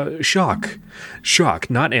Shock,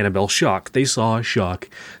 not Annabelle, Shock. They saw Shock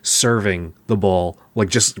serving the ball, like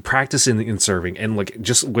just practicing in serving, and like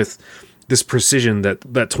just with this precision that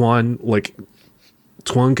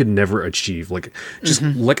Tuan could never achieve. Like just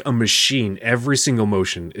like a machine, every single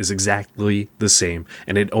motion is exactly the same,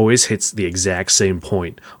 and it always hits the exact same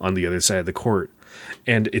point on the other side of the court.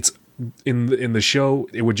 And it's in the show,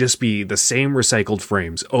 it would just be the same recycled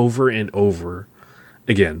frames over and over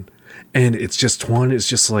again. And it's just Tuan is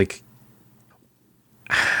just like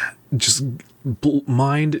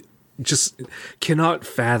mind just cannot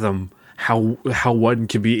fathom how one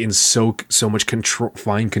can be in so much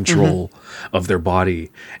fine control of their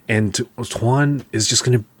body. And Tuan is just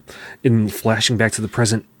gonna, in flashing back to the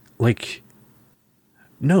present, like,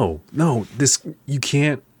 no, this you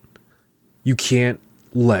can't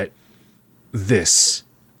let this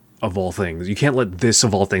of all things. You can't let this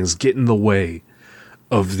of all things get in the way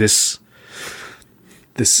of this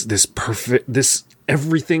perfect, this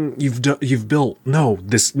everything you've built. No.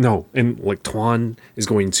 And like Tuan is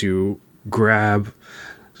going to grab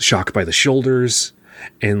Shock by the shoulders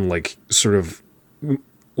and like sort of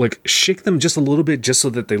like shake them just a little bit, just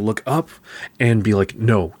so that they look up and be like,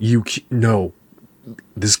 no,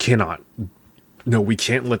 this cannot, no, we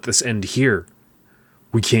can't let this end here.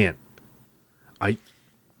 We can't. I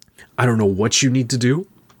don't know what you need to do,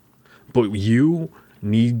 but you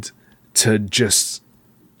need to just,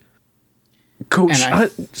 Coach,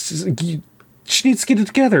 she needs to get it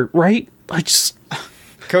together, right?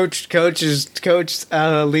 Coach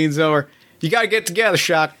leans over. You gotta get together,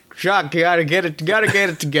 Shock. Shock, you gotta get it together.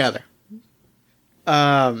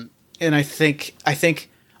 And I think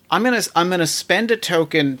I'm gonna spend a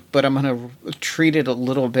token, but I'm gonna treat it a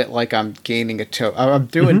little bit like I'm gaining a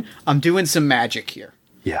token. I'm doing some magic here.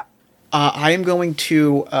 Yeah. I am going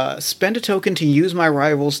to spend a token to use my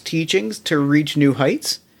rival's teachings to reach new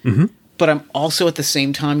heights. Mm-hmm. But I'm also at the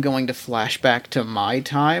same time going to flash back to my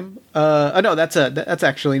time. No, that's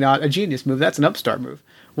actually not a genius move. That's an upstart move.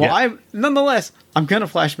 Well, I'm gonna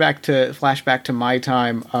flash back to my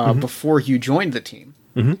time before you joined the team.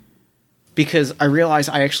 Mm-hmm. Because I realized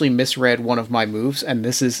I actually misread one of my moves, and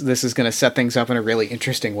this is going to set things up in a really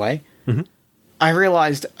interesting way. Mm-hmm. I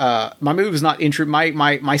realized my move is not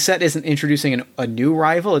my set isn't introducing a new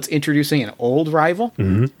rival; it's introducing an old rival.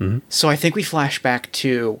 Mm-hmm. Mm-hmm. So I think we flash back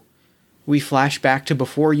to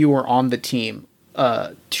before you were on the team,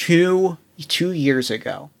 2 years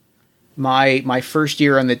ago, my first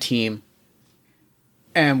year on the team,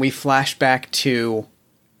 and we flash back to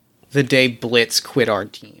the day Blitz quit our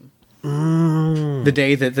team. The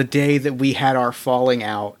day that we had our falling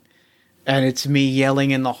out, and it's me yelling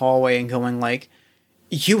in the hallway and going like,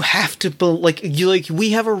 "You have to we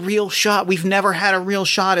have a real shot. We've never had a real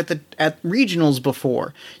shot at regionals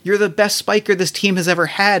before. You're the best spiker this team has ever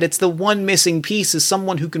had. It's the one missing piece is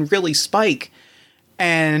someone who can really spike."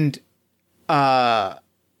 And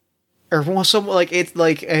everyone, so like it's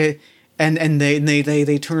like, and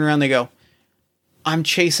they turn around, they go, "I'm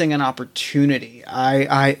chasing an opportunity.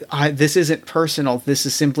 I this isn't personal. This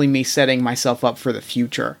is simply me setting myself up for the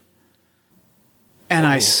future." And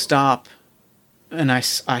I stop, and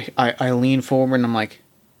I lean forward, and I'm like,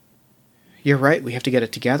 "You're right. We have to get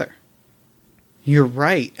it together. You're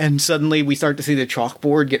right." And suddenly we start to see the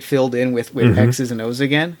chalkboard get filled in with X's and O's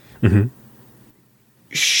again. Mm-hmm.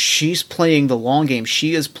 She's playing the long game.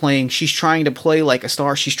 She's trying to play like a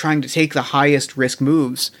star. She's trying to take the highest risk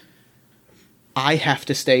moves. I have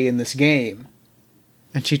to stay in this game.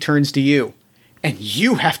 And she turns to you. And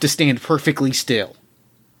you have to stand perfectly still.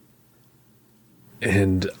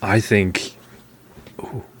 And I think...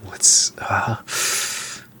 let's...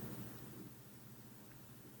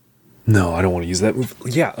 No, I don't want to use that move.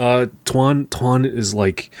 Yeah, Tuan is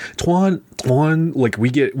like... Tuan, like, we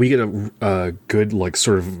get a good, like,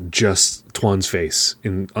 sort of just Tuan's face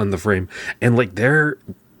on the frame. And, like, there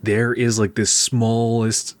is like this small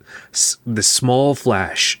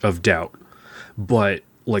flash of doubt, but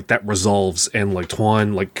like that resolves, and like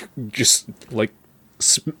Tuan like just like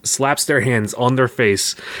slaps their hands on their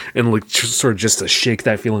face and like sort of just to shake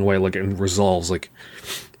that feeling away, like, and resolves like,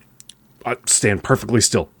 stand perfectly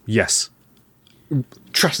still. Yes.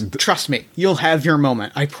 Trust me, you'll have your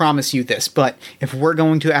moment. I promise you this. But if we're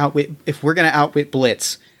going to outwit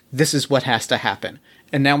Blitz, this is what has to happen.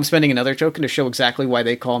 And now I'm spending another token to show exactly why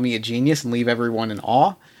they call me a genius and leave everyone in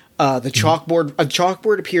awe. A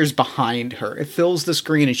chalkboard appears behind her. It fills the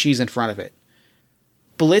screen and she's in front of it.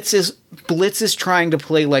 Blitz is trying to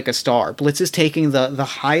play like a star. Blitz is taking the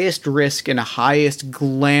highest risk and highest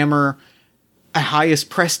glamour, highest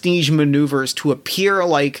prestige maneuvers to appear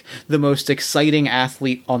like the most exciting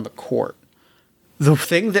athlete on the court. The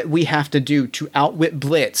thing that we have to do to outwit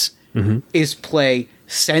Blitz is play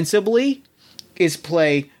sensibly, is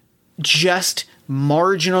play just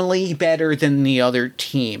marginally better than the other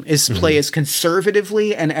team, is play as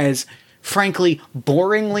conservatively and as, frankly,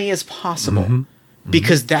 boringly as possible.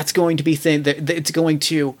 Because that's going to be it's going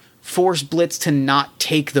to force Blitz to not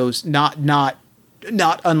take those, not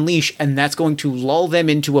unleash, and that's going to lull them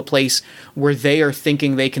into a place where they are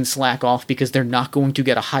thinking they can slack off because they're not going to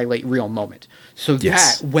get a highlight reel moment. So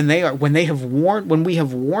that when we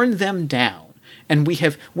have worn them down, and we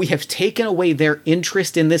have taken away their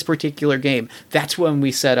interest in this particular game, that's when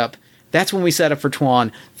we set up for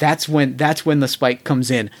Tuan. That's when the spike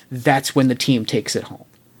comes in. That's when the team takes it home.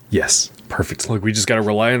 Yes, perfect. Like, we just got to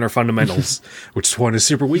rely on our fundamentals, which Tuan is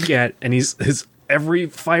super weak at, and his every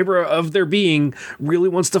fiber of their being really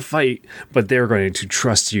wants to fight, but they're going to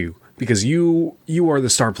trust you because you are the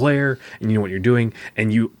star player and you know what you're doing,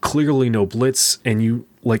 and you clearly know Blitz, and you've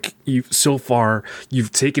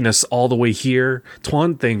taken us all the way here.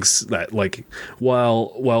 Tuan thinks that, like,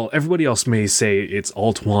 while everybody else may say it's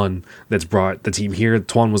all Tuan that's brought the team here,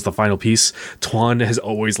 Tuan was the final piece. Tuan has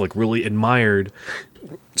always like really admired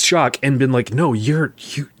Shock and been like, no, you're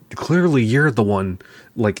the one.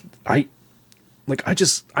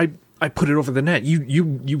 I put it over the net.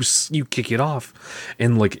 You kick it off,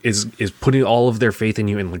 and like is putting all of their faith in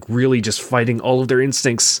you, and like really just fighting all of their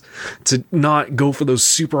instincts to not go for those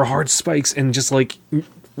super hard spikes, and just like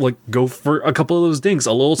go for a couple of those dinks,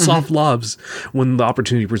 a little soft lobs when the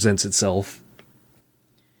opportunity presents itself.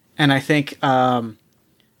 And I think the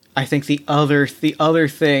other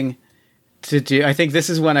thing to do. I think this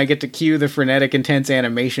is when I get to cue the frenetic, intense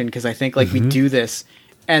animation, because I think like we do this,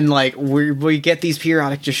 and like we get these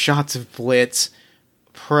periodic just shots of Blitz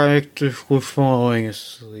practically falling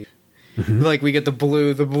asleep. Like we get the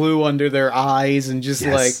blue under their eyes, and just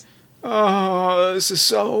like, oh, this is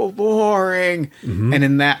so boring. And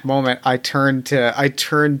in that moment, I turn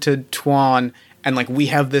to Tuan, and like we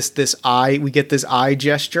have we get this eye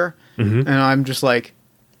gesture, and I'm just like,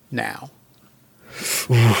 now.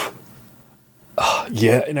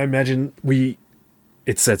 Yeah, and I imagine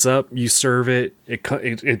it sets up, you serve it,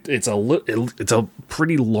 it's a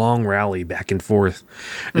pretty long rally back and forth,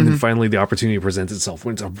 and then finally the opportunity presents itself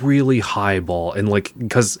when it's a really high ball, and like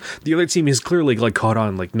because the other team is clearly like caught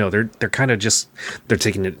on, like no, they're kind of just they're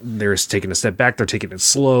taking a step back, they're taking it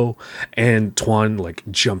slow, and Tuan like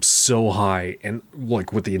jumps so high, and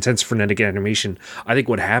like with the intense frenetic animation, I think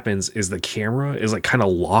what happens is the camera is like kind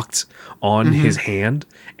of locked on his hand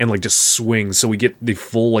and like just swings, so we get the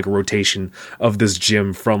full like rotation of this gym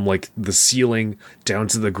from like the ceiling down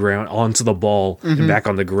to the ground onto the ball and back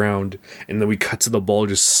on the ground, and then we cut to the ball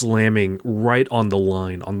just slamming right on the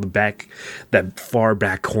line on the back, that far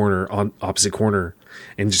back corner on opposite corner,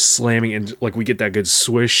 and just slamming, and like we get that good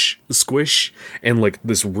squish and like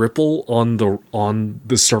this ripple on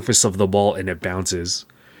the surface of the ball, and it bounces,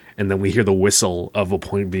 and then we hear the whistle of a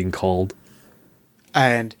point being called,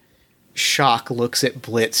 and Shock looks at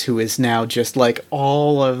Blitz, who is now just like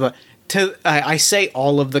all of I say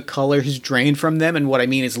all of the colors drained from them, and what I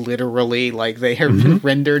mean is literally like they have been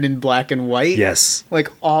rendered in black and white. Yes, like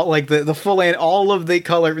all like the full all of the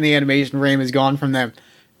color from the animation frame is gone from them,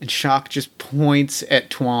 and Shock just points at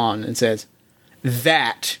Tuan and says,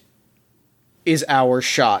 "That is our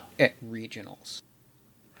shot at regionals."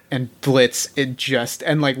 And Blitz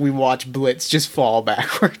and like we watch Blitz just fall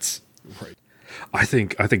backwards. Right. I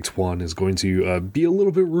think Tuan is going to be a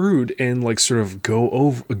little bit rude and like sort of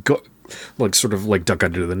like sort of like duck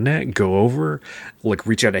under the net, go over, like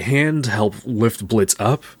reach out a hand to help lift Blitz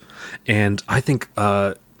up, and I think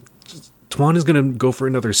Tuan is gonna go for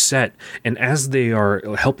another set. And as they are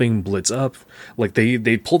helping Blitz up, like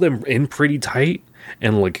they pull them in pretty tight,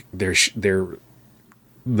 and like the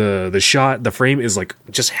frame is like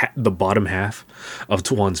just the bottom half of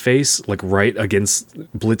Tuan's face, like right against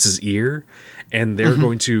Blitz's ear, and they're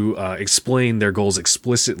going to explain their goals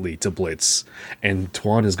explicitly to Blitz, and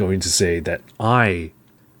Tuan is going to say that I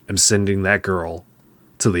am sending that girl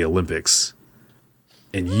to the Olympics,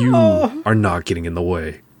 and you are not getting in the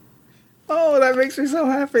way. Oh, that makes me so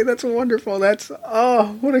happy. That's wonderful. That's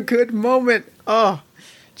what a good moment.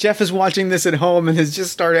 Jeff is watching this at home and has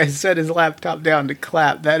set his laptop down to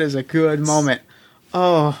clap. That is a good moment.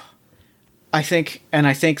 I think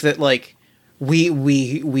that like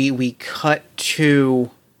we cut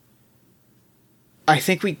to. I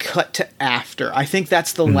think we cut to after. I think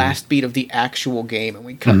that's the last beat of the actual game, and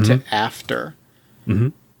we cut to after.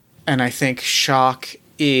 And I think Shock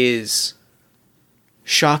is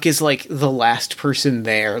like the last person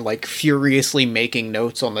there, like furiously making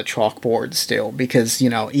notes on the chalkboard still, because, you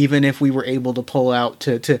know, even if we were able to pull out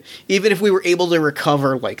even if we were able to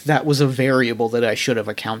recover, like that was a variable that I should have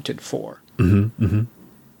accounted for.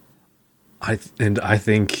 I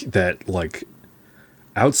think that like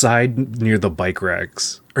outside near the bike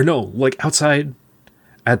racks, or no, like outside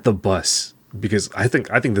at the bus, because I think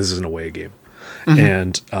this is an away game,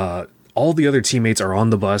 and all the other teammates are on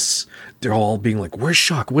the bus. They're all being like, "Where's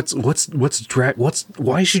Shock? Why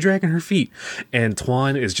is she dragging her feet?" And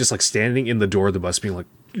Tuan is just like standing in the door of the bus, being like,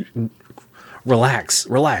 "Relax.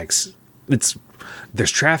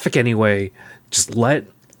 There's traffic anyway. Just let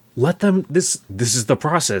them. This is the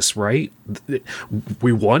process, right?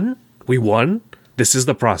 We won. This is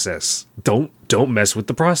the process. Don't mess with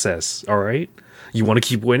the process. All right. You want to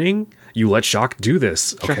keep winning? You let Shock do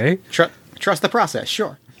this. Okay. Trust the process.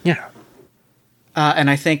 Sure. Yeah." And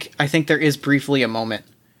I think there is briefly a moment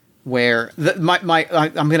where I'm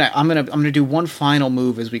gonna do one final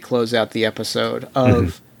move as we close out the episode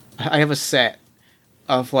of I have a set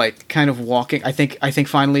of like kind of walking. I think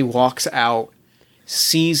finally walks out,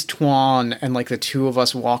 sees Tuan, and like the two of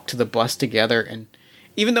us walk to the bus together. And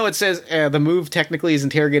even though it says the move technically is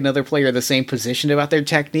interrogate another player in the same position about their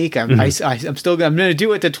technique, I'm gonna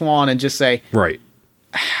do it to Tuan and just say, right,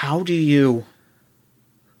 how do you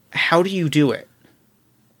do it?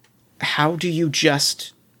 How do you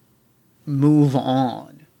just move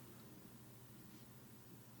on?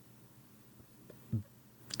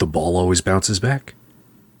 The ball always bounces back.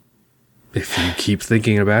 If you keep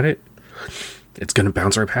thinking about it, it's going to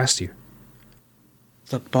bounce right past you.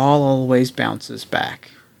 The ball always bounces back.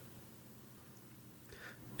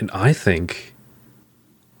 And I think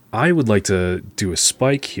I would like to do a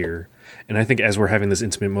spike here, and I think as we're having this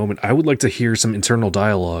intimate moment, I would like to hear some internal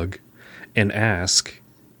dialogue and ask,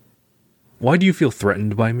 why do you feel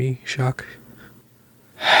threatened by me, Shock?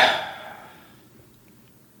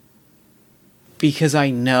 Because I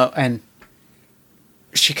know, and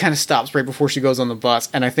she kind of stops right before she goes on the bus,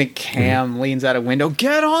 and I think Cam leans out a window,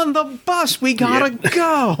 get on the bus, we gotta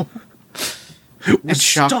go! We're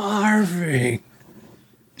starving!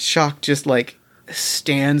 Shock just, like,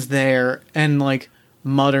 stands there and, like,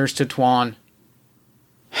 mutters to Tuan,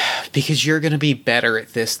 because you're gonna be better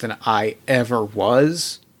at this than I ever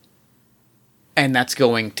was, and that's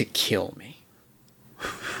going to kill me.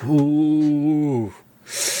 Ooh.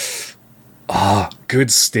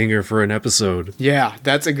 Good stinger for an episode. Yeah,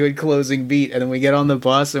 that's a good closing beat. And then we get on the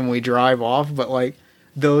bus and we drive off, but like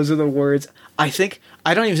those are the words. I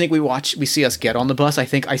don't even think we see us get on the bus. I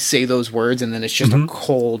think I say those words and then it's just a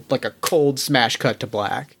cold smash cut to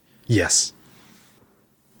black. Yes.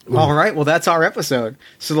 Ooh. All right, well that's our episode.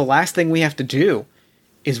 So the last thing we have to do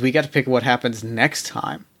is we got to pick what happens next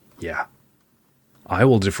time. Yeah. I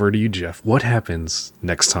will defer to you, Jeff. What happens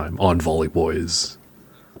next time on Volley Boys?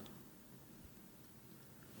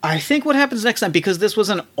 I think what happens next time, because this was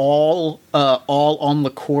an all on the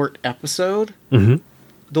court episode,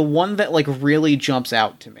 the one that like really jumps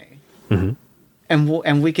out to me,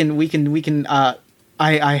 and we can I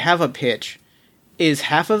have a pitch, is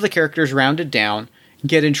half of the characters rounded down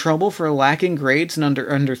get in trouble for lacking grades and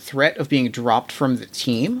under threat of being dropped from the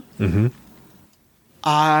team. I'm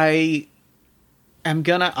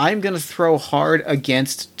gonna throw hard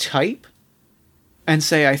against type, and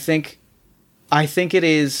say I think it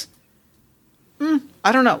is.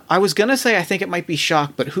 I don't know. I was gonna say I think it might be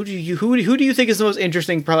Shock, but who do you think is the most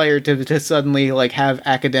interesting player to suddenly like have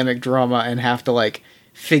academic drama and have to like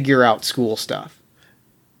figure out school stuff?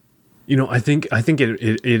 You know, I think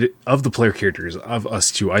it of the player characters of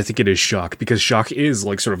us two, I think it is Shock, because Shock is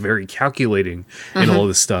like sort of very calculating in all of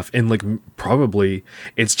this stuff, and like probably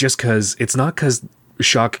it's just because it's not because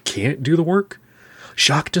Shock can't do the work.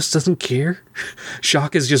 Shock just doesn't care.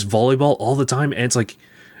 Shock is just volleyball all the time, and it's like,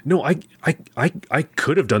 no, I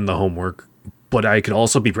could have done the homework, but I could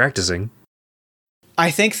also be practicing. I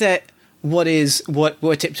think that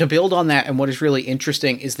to build on that, and what is really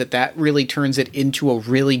interesting is that really turns it into a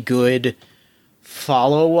really good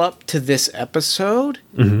follow-up to this episode.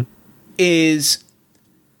 Is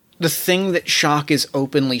the thing that Shock is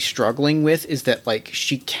openly struggling with is that like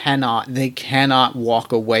they cannot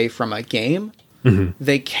walk away from a game.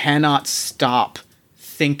 They cannot stop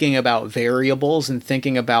thinking about variables and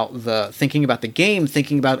thinking about the game,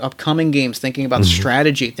 thinking about upcoming games, thinking about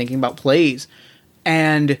strategy, thinking about plays.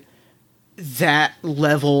 And that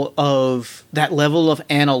level of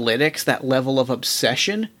analytics, that level of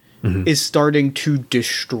obsession is starting to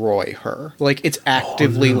destroy her. Like it's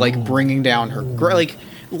actively like bringing down her the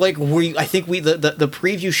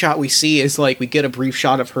preview shot we see is like we get a brief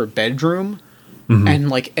shot of her bedroom. And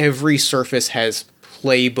like every surface has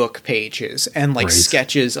playbook pages and like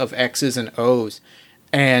sketches of X's and O's,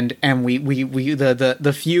 and we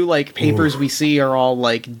the few like papers we see are all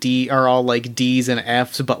like D's and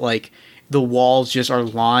F's, but like the walls just are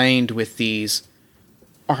lined with these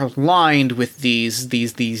playbook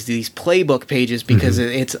pages because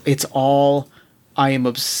it's all, I am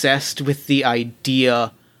obsessed with the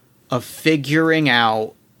idea of figuring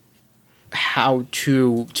out how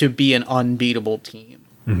to be an unbeatable team.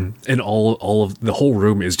 And all of the whole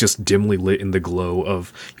room is just dimly lit in the glow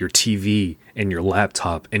of your TV and your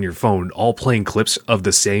laptop and your phone, all playing clips of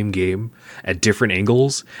the same game at different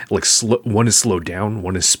angles. Like one is slowed down,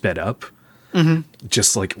 one is sped up.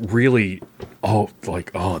 Just like really,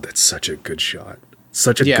 that's such a good shot.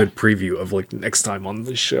 Such a good preview of like next time on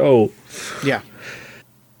the show. Yeah.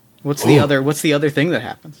 What's the other thing that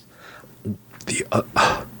happens?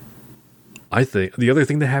 I think the other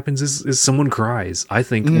thing that happens is someone cries. I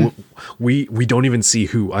think we don't even see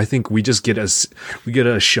who. I think we just get a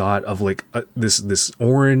shot of like this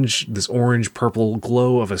orange purple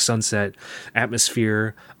glow of a sunset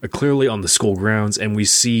atmosphere, clearly on the school grounds, and we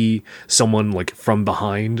see someone like from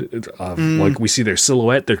behind, like we see their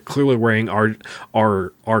silhouette. They're clearly wearing our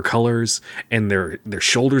colors, and their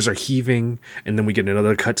shoulders are heaving, and then we get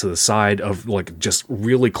another cut to the side of like just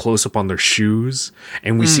really close up on their shoes,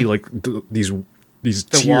 and we see like these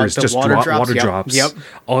tears just water drops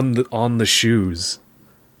on the shoes.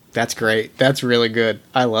 That's great. That's really good.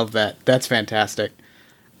 I love that. That's fantastic.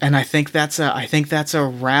 And I think that's a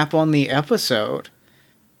wrap on the episode.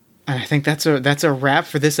 And I think that's a wrap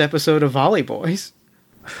for this episode of Volley Boys.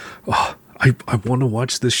 Oh, I want to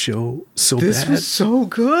watch this show so bad. This was so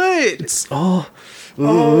good. It's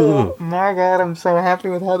Oh my god, I'm so happy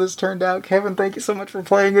with how this turned out. Kevin, thank you so much for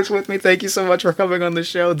playing this with me. Thank you so much for coming on the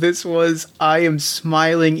show. I am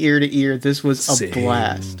smiling ear to ear. This was a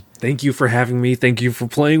blast. Thank you for having me. Thank you for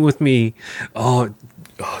playing with me. Oh,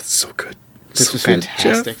 it's so good. This was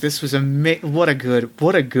fantastic. This was what a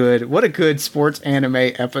good sports anime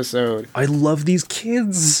episode. I love these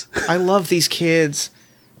kids. I love these kids.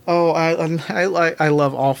 Oh, I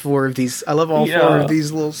love all four of these. I love all four of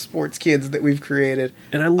these little sports kids that we've created.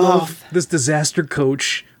 And I love this disaster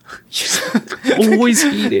coach. Always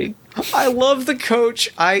eating. I love the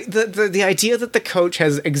coach. The idea that the coach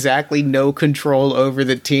has exactly no control over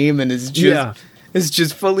the team and is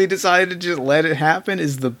just fully decided to just let it happen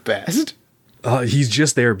is the best. He's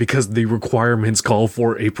just there because the requirements call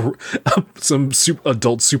for some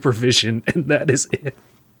adult supervision, and that is it.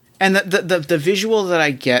 And the visual that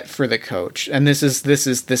I get for the coach, and this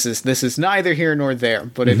is neither here nor there,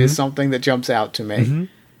 but it is something that jumps out to me,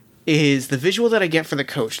 is the visual that I get for the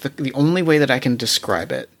coach. The only way that I can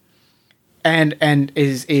describe it, and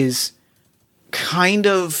is kind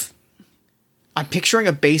of, I'm picturing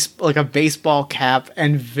a baseball cap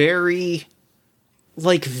and very,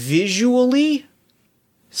 like, visually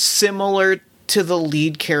similar to the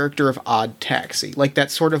lead character of Odd Taxi, like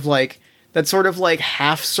that sort of like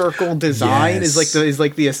half circle design is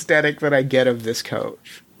like the aesthetic that I get of this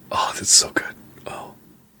coach. Oh, that's so good. Oh,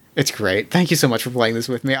 it's great. Thank you so much for playing this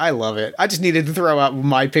with me. I love it. I just needed to throw out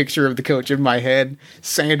my picture of the coach in my head,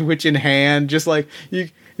 sandwich in hand, just like you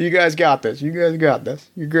guys got this. You guys got this.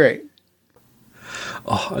 You're great.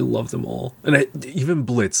 Oh, I love them all, and even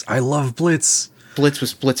Blitz. I love Blitz.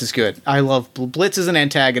 Blitz is good. I love Blitz is an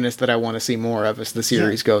antagonist that I want to see more of as the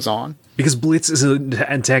series goes on. Because Blitz is an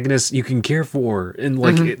antagonist you can care for, and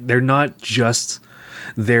like they're not just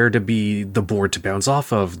there to be the board to bounce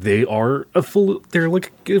off of. They are they're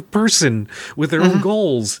like a person with their own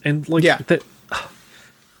goals, and like that.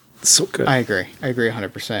 So good. I agree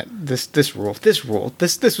 100%. This ruled.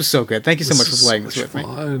 This was so good. Thank you so much for playing this with me.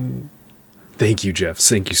 Thank you, Jeff.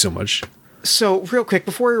 Thank you so much. So, real quick,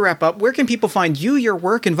 before we wrap up, where can people find you, your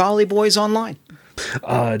work, and Volley Boys online?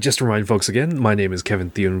 Just to remind folks again, my name is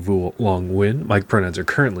Kevin Theon Vu Long Nguyen. My pronouns are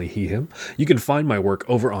currently he, him. You can find my work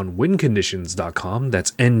over on winconditions.com.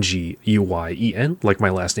 That's Nguyen, like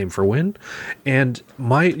my last name for win. And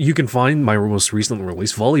you can find my most recent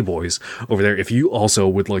release, Volley Boys, over there if you also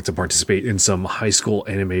would like to participate in some high school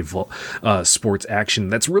anime sports action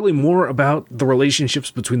that's really more about the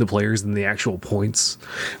relationships between the players than the actual points,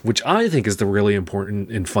 which I think is the really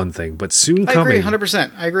important and fun thing. But soon coming... I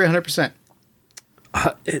agree 100%.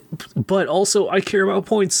 But also, I care about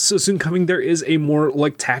points. So soon coming, there is a more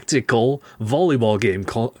like tactical volleyball game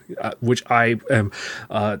called, which I am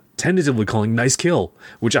tentatively calling Nice Kill,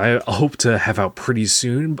 which I hope to have out pretty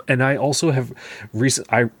soon. And I also have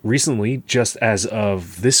recently, just as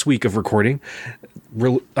of this week of recording,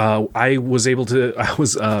 I was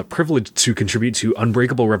privileged to contribute to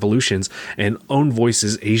Unbreakable Revolutions, and Own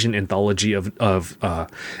Voices Asian anthology of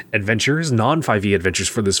adventures, non-5e adventures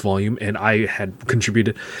for this volume, and I had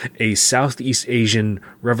contributed a Southeast Asian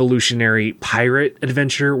revolutionary pirate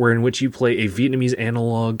adventure, in which you play a Vietnamese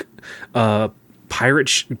analog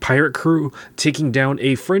pirate crew taking down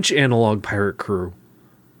a French analog pirate crew.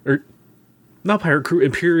 Not pirate crew,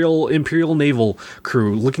 imperial naval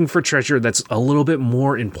crew, looking for treasure that's a little bit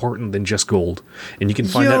more important than just gold. And you can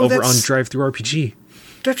find that over on DriveThruRPG.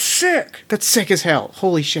 That's sick. That's sick as hell.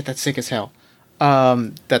 Holy shit, that's sick as hell.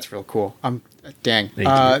 That's real cool. Dang.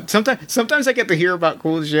 Sometimes I get to hear about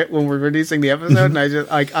cool shit when we're releasing the episode, and I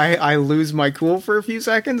just I lose my cool for a few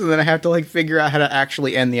seconds, and then I have to like figure out how to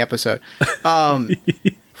actually end the episode.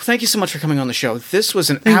 Thank you so much for coming on the show. This was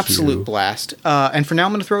an absolute blast. And for now,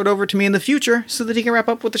 I'm going to throw it over to me in the future so that he can wrap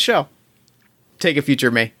up with the show. Take it, future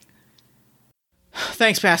me.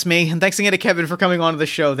 Thanks, past me. And thanks again to Kevin for coming on to the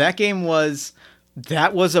show. That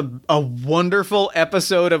was a wonderful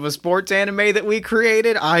episode of a sports anime that we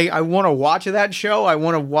created. I want to watch that show. I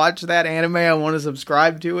want to watch that anime. I want to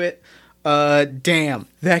subscribe to it. Damn,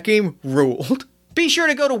 that game ruled. Be sure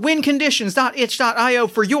to go to winconditions.itch.io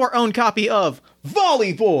for your own copy of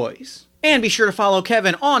Volley Boys. And be sure to follow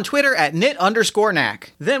Kevin on Twitter at @knit_knack.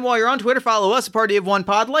 Then while you're on Twitter, follow us at Party of One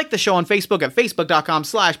Pod. Like the show on Facebook at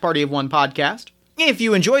facebook.com/partyofonepodcast. If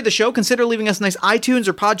you enjoyed the show, consider leaving us a nice iTunes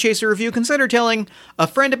or Podchaser review. Consider telling a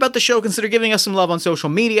friend about the show. Consider giving us some love on social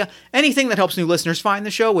media. Anything that helps new listeners find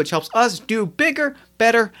the show, which helps us do bigger,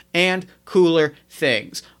 better, and cooler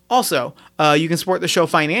things. Also, you can support the show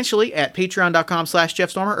financially at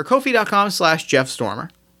patreon.com/JeffStormer or Ko-fi.com/JeffStormer.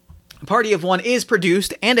 Party of One is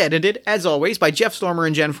produced and edited, as always, by Jeff Stormer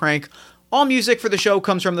and Jen Frank. All music for the show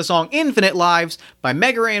comes from the song Infinite Lives by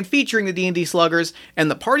Mega Ran featuring the D&D Sluggers, and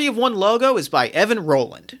the Party of One logo is by Evan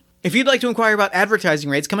Rowland. If you'd like to inquire about advertising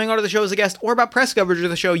rates, coming onto the show as a guest, or about press coverage of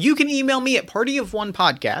the show, you can email me at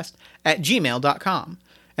partyofonepodcast@gmail.com.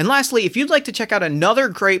 And lastly, if you'd like to check out another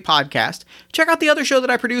great podcast, check out the other show that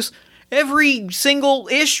I produce every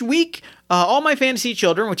single-ish week, All My Fantasy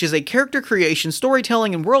Children, which is a character creation,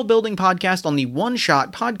 storytelling, and world-building podcast on the One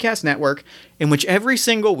Shot Podcast Network, in which every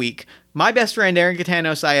single week, my best friend Aaron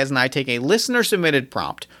Catano Saez and I take a listener-submitted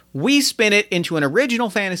prompt, we spin it into an original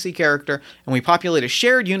fantasy character, and we populate a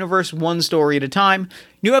shared universe one story at a time.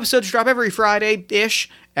 New episodes drop every Friday-ish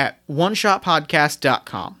at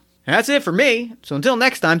oneshotpodcast.com. And that's it for me. So until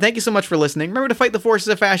next time, thank you so much for listening. Remember to fight the forces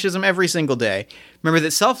of fascism every single day. Remember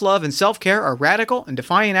that self-love and self-care are radical and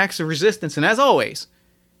defiant acts of resistance. And as always,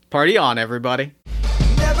 party on, everybody.